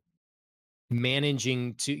people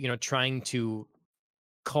managing to, trying to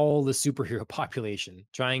call the superhero population,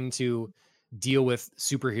 trying to deal with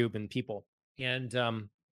superhuman people. And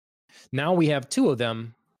now we have two of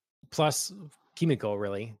them plus Kimiko,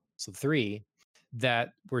 really. So three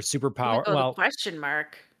that were superpower. Kimiko the Well, question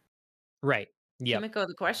mark. right. Yep. Kimiko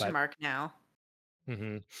the question But mark now.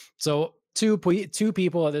 mhm. So two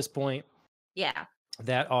people at this point Yeah.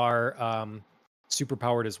 that are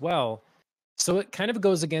superpowered as well. So it kind of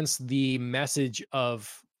goes against the message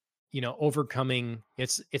of, overcoming.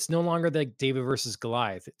 It's no longer like David versus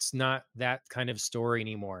Goliath. It's not that kind of story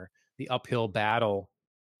anymore. The uphill battle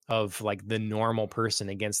of like the normal person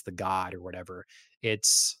against the god or whatever.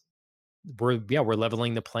 It's we're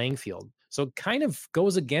leveling the playing field. So it kind of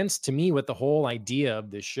goes against to me what the whole idea of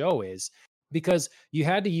the show is, because you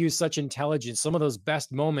had to use such intelligence. Some of those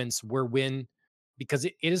best moments were when, because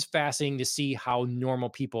it is fascinating to see how normal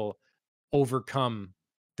people overcome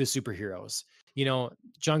the superheroes.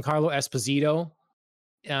 Giancarlo Esposito,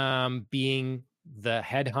 being the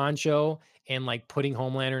head honcho and like putting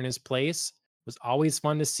Homelander in his place was always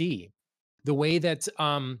fun to see. The way that I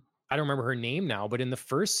don't remember her name now, but in the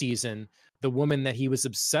first season, the woman that he was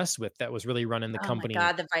obsessed with that was really running the Oh my company.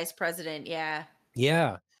 god, the vice president, yeah.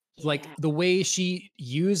 Yeah. Like Yeah. the way she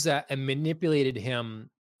used that and manipulated him,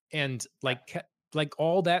 and like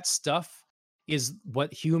all that stuff is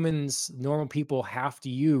what humans, normal people have to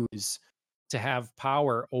use to have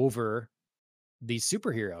power over these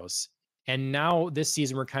superheroes. And now this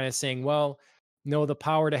season, we're kind of saying, well, no, the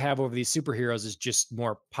power to have over these superheroes is just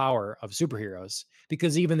more power of superheroes,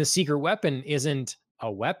 because even the secret weapon isn't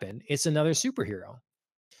a weapon, it's another superhero. Right.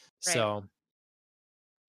 So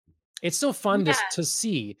it's still fun Yeah. to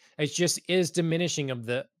see. It just is diminishing of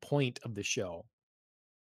the point of the show.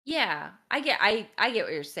 Yeah. I get what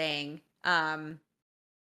you're saying.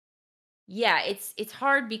 Yeah, it's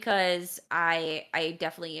hard because I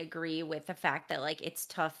definitely agree with the fact that like it's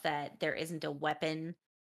tough that there isn't a weapon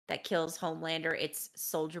that kills Homelander. It's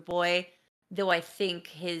Soldier Boy. Though I think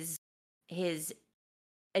his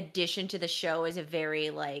addition to the show is a very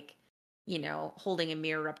like, holding a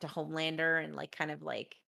mirror up to Homelander and like kind of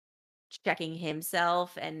like checking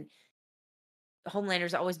himself. And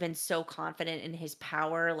Homelander's always been so confident in his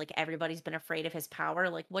power. Like everybody's been afraid of his power.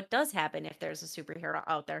 Like what does happen if there's a superhero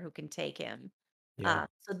out there who can take him? Yeah.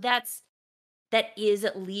 So that is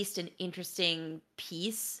at least an interesting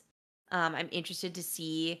piece. I'm interested to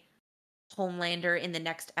see Homelander in the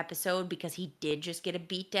next episode because he did just get a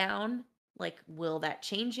beat down. Like, will that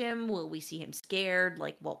change him? Will we see him scared?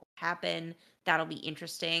 Like, what will happen? That'll be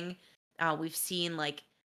interesting. We've seen like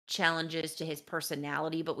challenges to his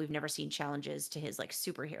personality, but we've never seen challenges to his like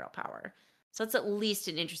superhero power. So it's at least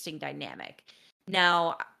an interesting dynamic.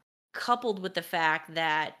 Now, coupled with the fact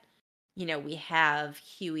that we have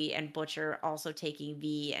Huey and Butcher also taking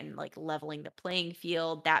V and like leveling the playing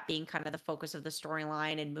field, that being kind of the focus of the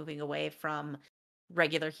storyline and moving away from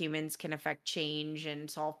regular humans can affect change and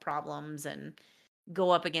solve problems and go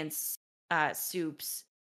up against soups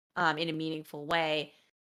in a meaningful way.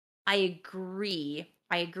 I agree.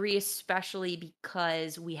 I agree, especially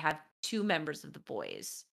because we have two members of the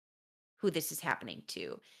boys who this is happening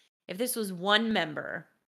to. If this was one member,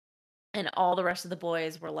 and all the rest of the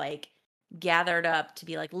boys were like gathered up to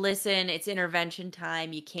be like, listen, it's intervention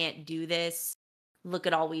time. You can't do this. Look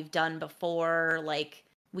at all we've done before. Like,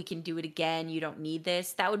 we can do it again. You don't need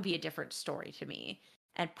this. That would be a different story to me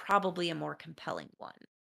and probably a more compelling one.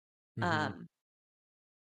 Hmm. Um,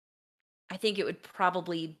 I think it would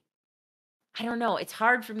probably, I don't know. It's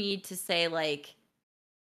hard for me to say, like,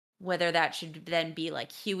 whether that should then be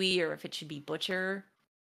like Huey or if it should be Butcher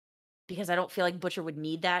because I don't feel like Butcher would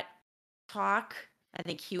need that talk. I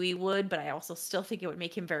think Huey would, but I also still think it would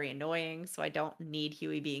make him very annoying, so I don't need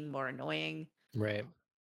Huey being more annoying. Right.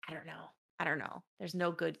 I don't know. I don't know. There's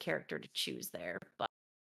no good character to choose there, but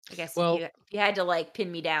I guess if you Well, if you had to like pin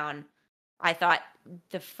me down, I thought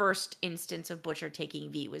the first instance of Butcher taking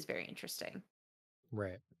V was very interesting.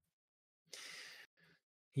 right.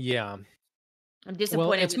 Yeah. I'm Well,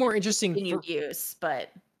 disappointed it's with the more interesting continued for use, but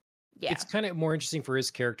it's yeah. kind of more interesting for his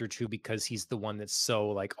character too, because he's the one that's so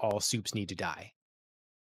like all soups need to die.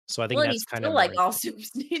 So I Well, think and that's he's kind still of like more all interesting.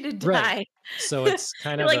 soups need to Right. die. So it's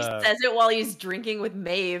kind He of like a says it while he's drinking with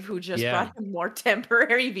Maeve, who just yeah. brought him more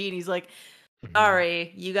temporary V, and he's like, Hmm.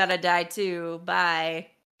 "Sorry, you gotta die too. Bye.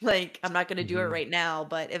 Like, I'm not gonna do it Hmm. right now,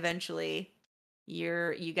 but eventually,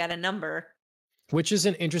 you got a number." Which is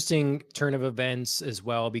an interesting turn of events as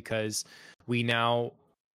well, because we now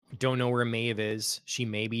don't know where Maeve is. She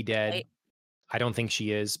may be dead. Right? I don't think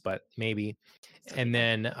she is, but maybe. Don't And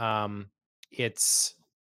either. then it's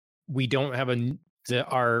we don't have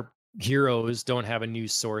our heroes don't have a new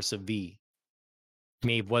source of V.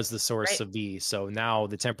 Maeve was the source Right. of V. So now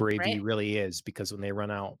the temporary V Right. really is, because when they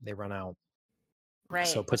run out, they run out. So Right.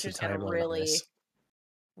 it puts a Butcher's gonna timeline on this.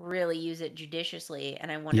 really, really use it judiciously, and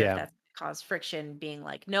I wonder if Yeah. that's gonna cause friction, being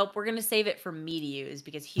like, "Nope, we're gonna save it for me to use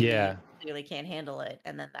because Huey Yeah. clearly can't handle it,"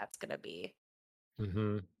 and then that's gonna be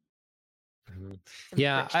Hmm. Hmm. some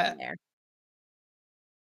Yeah. friction there.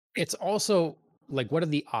 It's also like what are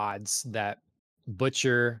the odds that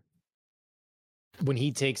Butcher, when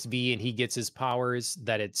he takes V and he gets his powers,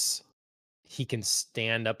 that he can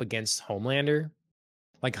stand up against Homelander?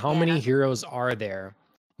 Like, how Yeah, many heroes are there?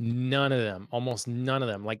 None of them, almost none of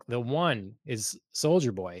them. Like, the one is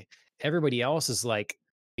Soldier Boy. Everybody else is like,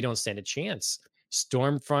 you don't stand a chance.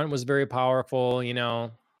 Stormfront was very powerful,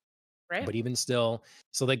 right. but even still,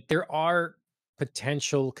 so like there are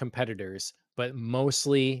potential competitors, but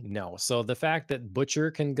mostly no. So the fact that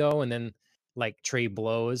Butcher can go and then like trade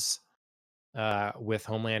blows with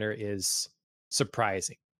Homelander is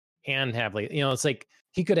surprising, and have like it's like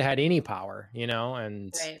he could have had any power,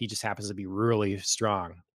 and Right. he just happens to be really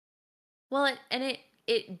strong. Well,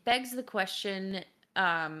 it begs the question,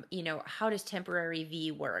 how does temporary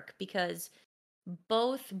V work? Because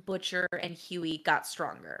both Butcher and Huey got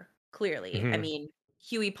stronger. Clearly, I Hmm. mean,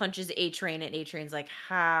 Huey punches A Train, and A Train's like,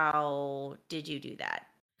 "How did you do that?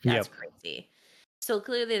 That's Yep. crazy." So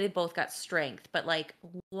clearly, they both got strength, but like,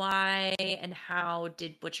 why and how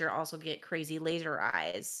did Butcher also get crazy laser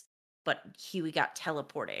eyes, but Huey got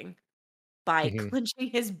teleporting by Hmm. clenching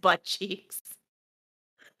his butt cheeks?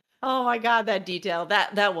 Oh my god, that detail.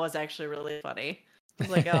 That was actually really funny. I was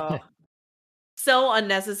like, "Oh, so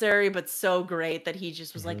unnecessary, but so great that he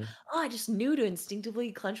just was like, Hmm. "Oh, I just knew to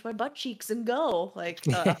instinctively clench my butt cheeks and go." Like,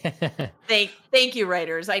 thank you,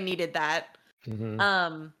 writers. I needed that. Hmm.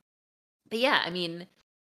 Um, but yeah, I mean,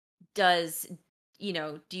 does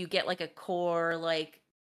do you get like a core, like,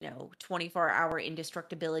 24-hour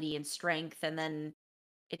indestructibility and strength, and then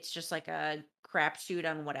it's just like a crapshoot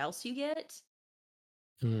on what else you get?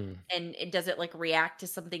 Hmm. And does it, like, react to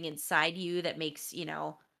something inside you that makes,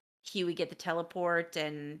 Huey get the teleport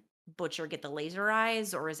and Butcher get the laser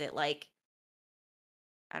eyes? Or is it like,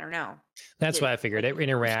 I don't know. That's what Did I figured. like, It if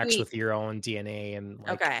interacts Huey with your own DNA, and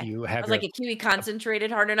like Okay. you I have was like, your. if Huey concentrated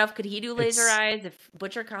hard enough, could he do laser It's eyes? If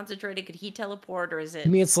Butcher concentrated, could he teleport? Or is To it,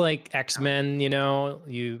 me, it's like no. X-Men,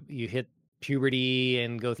 you hit puberty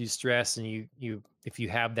and go through stress, and you if you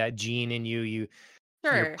have that gene in you, your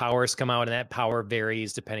Sure. powers come out, and that power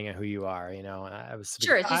varies depending on who you are, and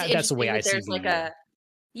Sure, it's just that's the way interesting I that see there's like BB. a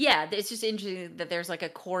yeah, it's just interesting that there's like a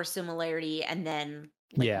core similarity and then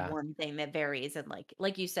like Yeah. one thing that varies, and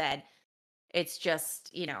like you said, it's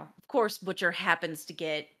just, of course, Butcher happens to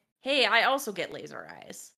get, "Hey, I also get laser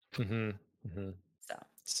eyes." Hmm. Hmm. So,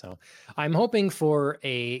 So I'm hoping for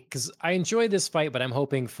because I enjoy this fight, but I'm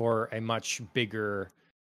hoping for a much bigger,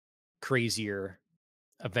 crazier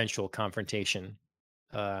eventual confrontation.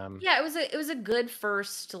 Um, yeah, it was a good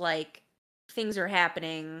first, like, things are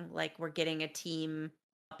happening, like, we're getting a team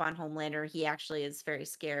up on Homelander. He actually is very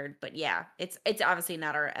scared, but yeah, it's obviously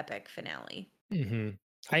not our epic finale. mhm.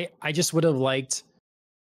 I just would have liked,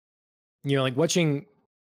 like watching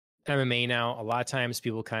MMA now. A lot of times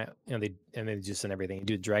people kind of, they just and everything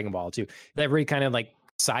do Dragon Ball too. Everybody kind of like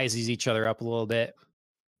sizes each other up a little bit.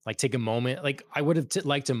 Like take a moment. Like I would have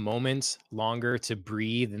liked a moment longer to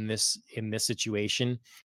breathe in this situation,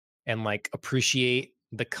 and like appreciate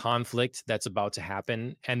the conflict that's about to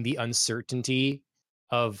happen and the uncertainty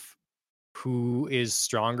of who is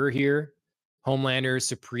stronger here. Homelander is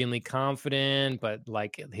supremely confident, but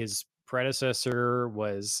like his predecessor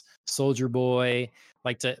was Soldier Boy.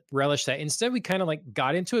 Like to relish that. Instead, we kind of like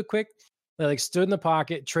got into it quick, like stood in the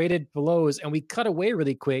pocket, traded blows, and we cut away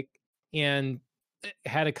really quick and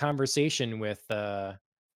had a conversation with I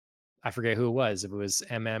forget who it was. If it was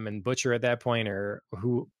MM and Butcher at that point, or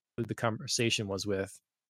who the conversation was with.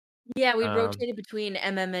 Yeah, we Um, rotated between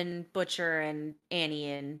MM and Butcher and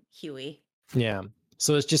Annie and Huey. Yeah.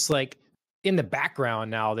 So it's just like in the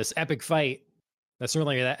background now, this epic fight that's not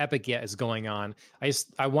really that epic yet is going on.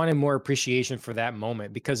 I wanted more appreciation for that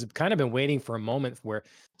moment, because we've kind of been waiting for a moment where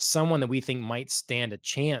someone that we think might stand a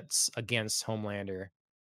chance against Homelander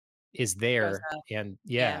is Shows there. up. And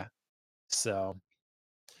Yeah. yeah. So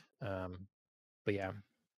um but yeah.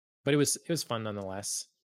 But it was fun nonetheless.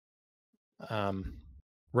 Um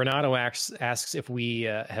Renato asks if we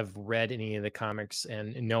have read any of the comics,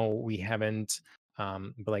 and no, we haven't.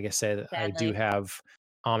 But like I said, I do Sadly. have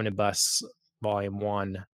Omnibus Volume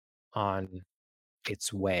 1 on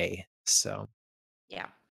its way. So, Yeah.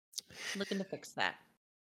 Looking to fix that.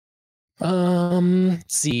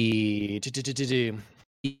 let's see. Do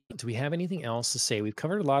we have anything else to say? We've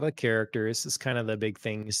covered a lot of the characters. It's kind of the big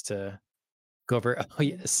things to go over. Oh,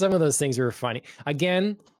 yeah, some of those things were funny.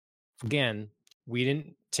 Again, we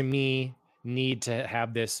didn't, to me, need to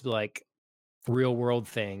have this like real world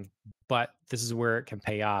thing, but this is where it can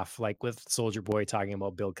pay off, like with Soldier Boy talking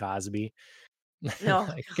about Bill Cosby. No.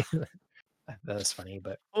 Like, that was funny,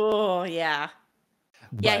 but Oh, yeah.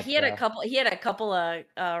 Yeah, but he had a couple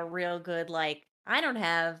of, real good, like, I don't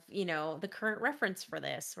have, the current reference for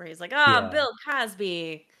this, where he's like, ah, Yeah. Bill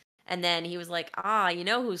Cosby. And then he was like, ah, you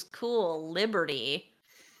know who's cool? Liberty.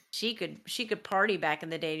 She could party back in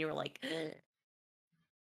the day. And you were like,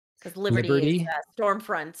 because Liberty is Liberty.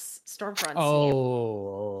 Stormfront's,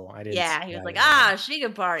 Oh, I didn't yeah, he was I like, didn't know ah, she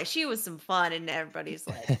could party. She was some fun. And everybody's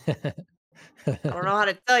like, I don't know how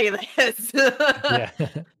to tell you this.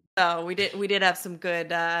 that. So we did have some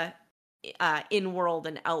good in-world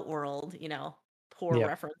and out-world, poor Yeah.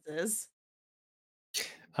 references.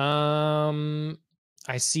 Um,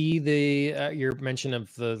 I see your mention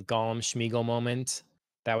of the Gollum Schmeagol moment.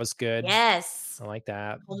 That was good. Yes. I like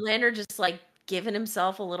that. Homelander just like giving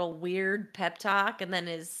himself a little weird pep talk, and then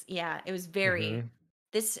it was very Hmm.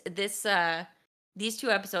 this these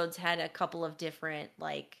two episodes had a couple of different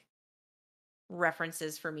like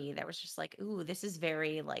references for me that was just like, ooh, this is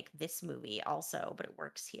very like this movie also, but it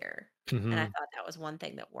works here. And I Hmm. thought that was one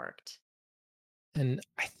thing that worked. And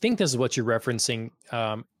I think this is what you're referencing,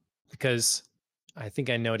 because I think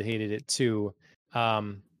I notated it too.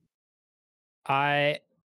 Um, I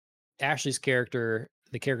Ashley's character,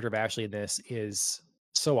 the character of Ashley in this is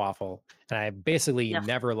so awful, and I basically Yeah.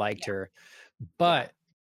 never liked Yeah. her. Yeah. But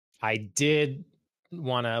I did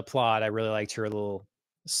want to applaud. I really liked her little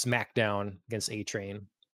smackdown against A Train.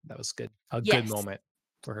 That was good. A good Yes. moment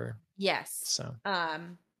for her. Yes. So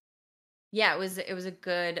Yeah, it was a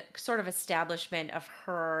good sort of establishment of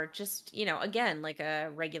her just, again, like a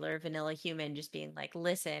regular vanilla human just being like,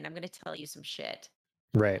 "Listen, I'm going to tell you some shit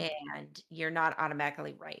right, and you're not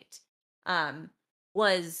automatically right." Um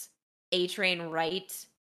was A Train right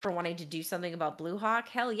for wanting to do something about Blue Hawk?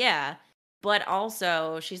 Hell yeah. But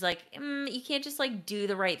also, she's like, you can't just like do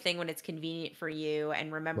the right thing when it's convenient for you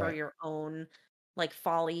and remember right. your own like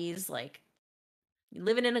follies. Like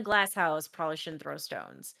living in a glass house, probably shouldn't throw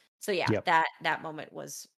stones. So yeah, Yep. that moment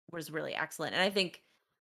was really excellent. And I think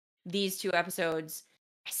these two episodes,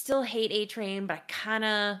 I still hate A Train, but I kind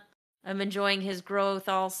of am enjoying his growth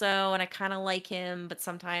also, and I kind of like him, but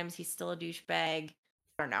sometimes he's still a douchebag.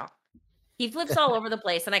 I don't know. He flips all over the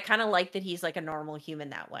place, and I kind of like that he's like a normal human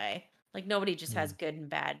that way. Like nobody just has Mm. good and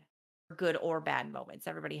bad, good or bad moments.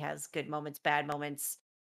 Everybody has good moments, bad moments,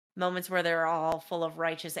 moments where they're all full of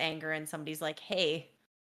righteous anger, and somebody's like, "Hey,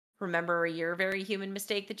 remember your very human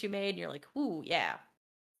mistake that you made?" And you're like, "Ooh, yeah."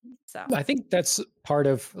 So I think that's part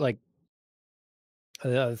of like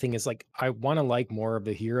the other thing is like I want to like more of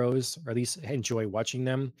the heroes, or at least enjoy watching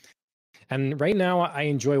them. And right now, I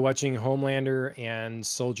enjoy watching Homelander and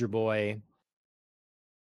Soldier Boy.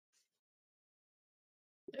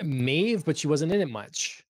 Maeve, but she wasn't in it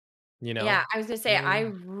much. You yeah, know. I was gonna I say I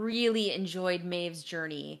mean, really enjoyed Maeve's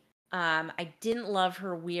journey. I didn't love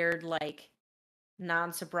her weird like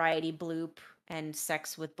non-sobriety bloop and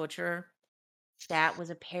sex with Butcher. That was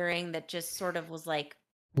a pairing that just sort of was like,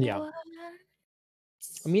 yeah. what?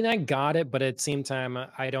 I mean, I got it, but at the same time,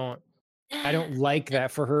 I don't like that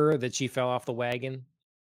for her that she fell off the wagon.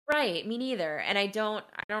 Right, me neither. And I don't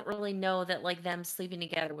really know that like them sleeping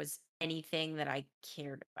together was anything that I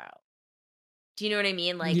cared about. Do you know what I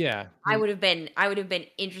mean? Like Yeah. I would have been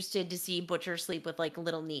interested to see Butcher sleep with like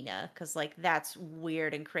little Nina cuz like that's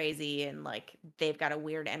weird and crazy and like they've got a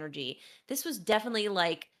weird energy. This was definitely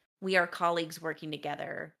like we are colleagues working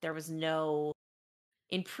together. There was no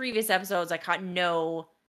in previous episodes I caught no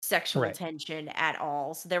sexual Right. tension at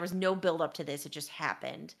all. So there was no build up to this. It just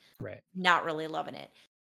happened. Right. Not really loving it.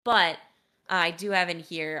 But I do have in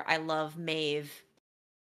here I love Maeve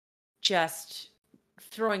just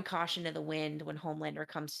throwing caution to the wind when Homelander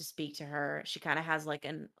comes to speak to her. She kind of has like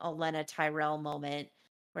an Elena Tyrell moment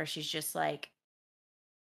where she's just like,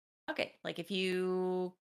 okay, like if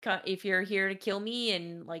you're here to kill me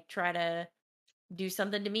and like try to do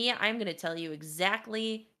something to me, I'm going to tell you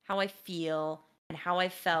exactly how I feel and how I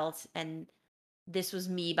felt, and this was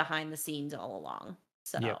me behind the scenes all along. Yep.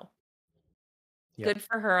 So, Yep. good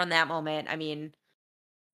for her on that moment. I mean,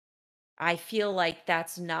 I feel like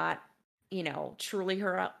that's not, truly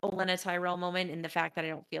her Olenna Tyrell moment in the fact that I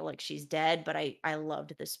don't feel like she's dead, but I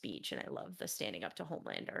loved the speech and I love the standing up to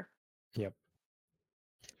Homelander. Yep.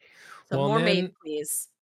 So Well, and more Maeve, then please.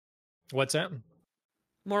 what's that?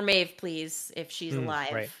 More Maeve, please, if she's Right.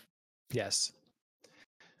 alive. Yes.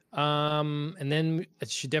 And then I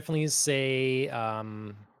should definitely say,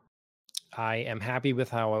 I am happy with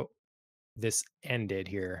how this ended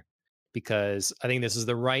here, because I think this is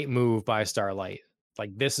the right move by Starlight.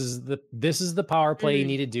 Like this is the power play you Mm,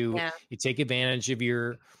 need to do. yeah. You take advantage of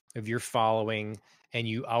your following, and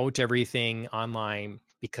you out everything online,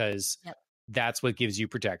 because Yep. that's what gives you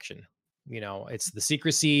protection. You know, it's the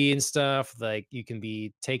secrecy and stuff. Like you can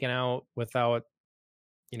be taken out without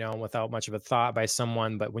without much of a thought by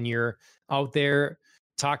someone. But when you're out there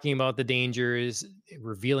talking about the dangers,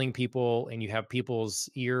 revealing people, and you have people's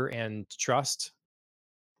ear and trust,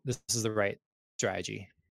 this is the right strategy,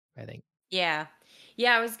 I think. Yeah.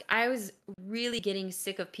 Yeah, I was really getting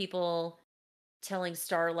sick of people telling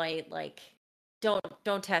Starlight like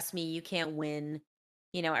don't test me, you can't win.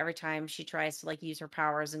 Every time she tries to like use her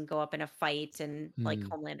powers and go up in a fight and like Mm,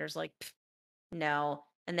 Homelander's like "Pff, no.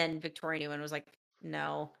 And then Victoria Newman was like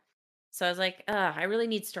no. So I was like, I really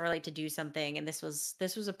need Starlight to do something and this was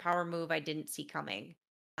a power move I didn't see coming.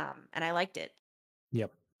 And I liked it.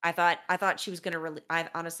 yep. I thought she was going to I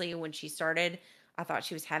honestly when she started, I thought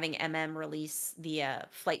she was having release the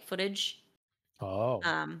flight footage. Oh,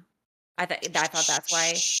 Um I thought that's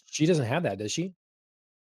why. she doesn't have that, does she?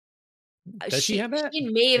 Does she She have that? she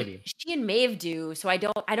and Maeve Maybe. she and Maeve do, so I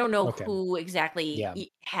don't know Okay. who exactly Yeah.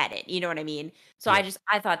 had it, you know what I mean? So Yep.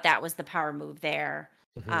 I thought that was the power move there.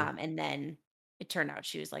 Hmm. And then it turned out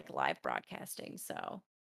she was like live broadcasting. So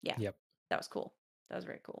yeah, Yep. that was cool. That was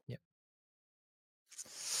very cool. Yep.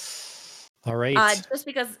 All right.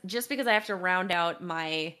 Just because I have to round out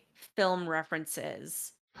my film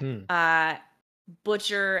references, Hmm. uh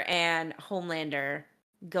Butcher and Homelander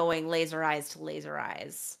going laser eyes to laser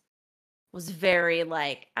eyes was very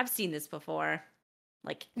like I've seen this before.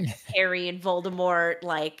 Like Harry and Voldemort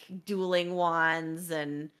like dueling wands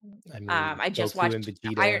and I mean, I just Goku and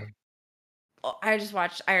watched Iron Vegeta. I just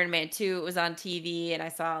watched Iron Man 2. It was on TV and I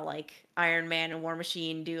saw like Iron Man and War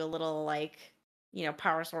Machine do a little like,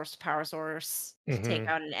 power source to power source to take Hmm.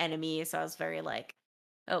 out an enemy. So I was very like,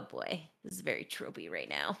 oh boy, this is very tropey right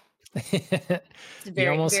now. It's You very,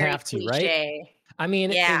 almost very have to, right? cliche. I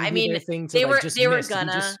mean, it Yeah, would I be mean, their thing to they like were just they were miss. You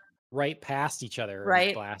gonna, just right past each other and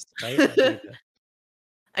right? blast, right? That'd be the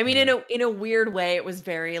I mean, in yeah. a weird way, it was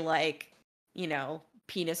very like,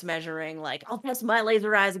 penis measuring, like, I'll test my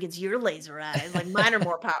laser eyes against your laser eyes. Like mine are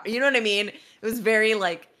more power. You know what I mean? It was very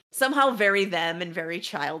like somehow very them and very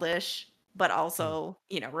childish, but Hmm. also,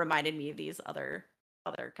 reminded me of these other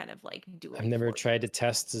kind of like I've dueling never forces. tried to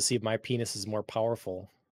test to see if my penis is more powerful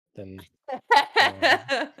than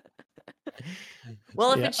uh,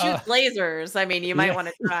 Well, if yeah. it shoots lasers, I mean, you might Yeah. want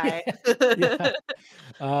to Yeah. try.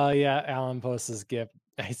 Yeah. Yeah, Alan posts this GIF.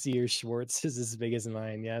 I see your Schwartz is as big as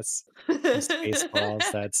mine. Yes. From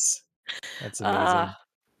Spaceballs. That's uh amazing.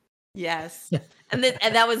 Yes. And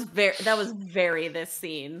that was very this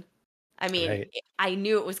scene. I mean, Right. I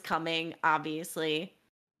knew it was coming, obviously.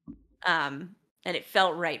 And it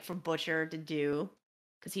felt right for Butcher to do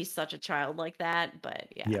because he's such a child like that. But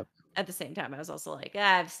yeah, Yep. at the same time, I was also like,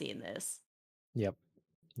 I've seen this. Yep.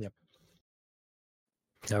 Yep.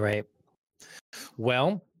 All right.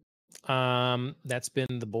 Well, that's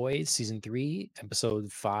been The Boys season 3,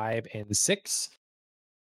 episode 5 and 6.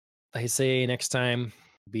 I say next time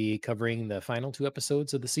we'll be covering the final 2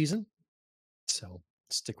 episodes of the season. So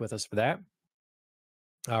stick with us for that.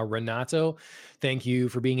 Renato, thank you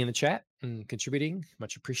for being in the chat and contributing.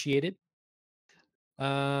 Much appreciated.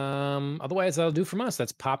 Otherwise, that'll do from us.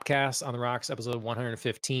 That's Popcast on the Rocks, episode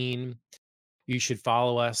 115. You should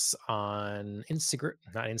follow us on Instagram,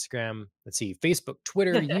 not Instagram. Let's see, Facebook,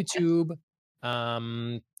 Twitter, YouTube.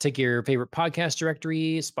 Take your favorite podcast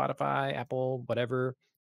directory, Spotify, Apple, whatever.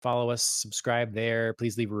 Follow us, subscribe there.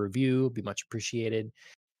 Please leave a review, be much appreciated.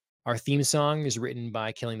 Our theme song is written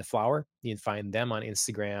by Killing the Flower. You can find them on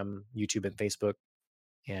Instagram, YouTube, and Facebook,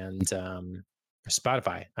 and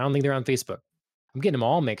Spotify. I don't think they're on Facebook. I'm getting them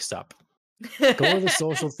all mixed up. Go to the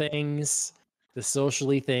social things, the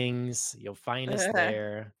socially things. You'll find us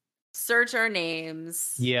there. Search our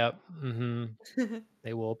names. Yep.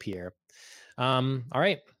 They will appear. All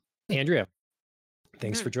right. Andrea,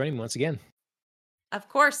 thanks for Mhm. joining me once again. Of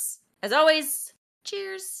course. As always,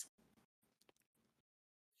 cheers.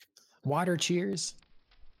 Water cheers.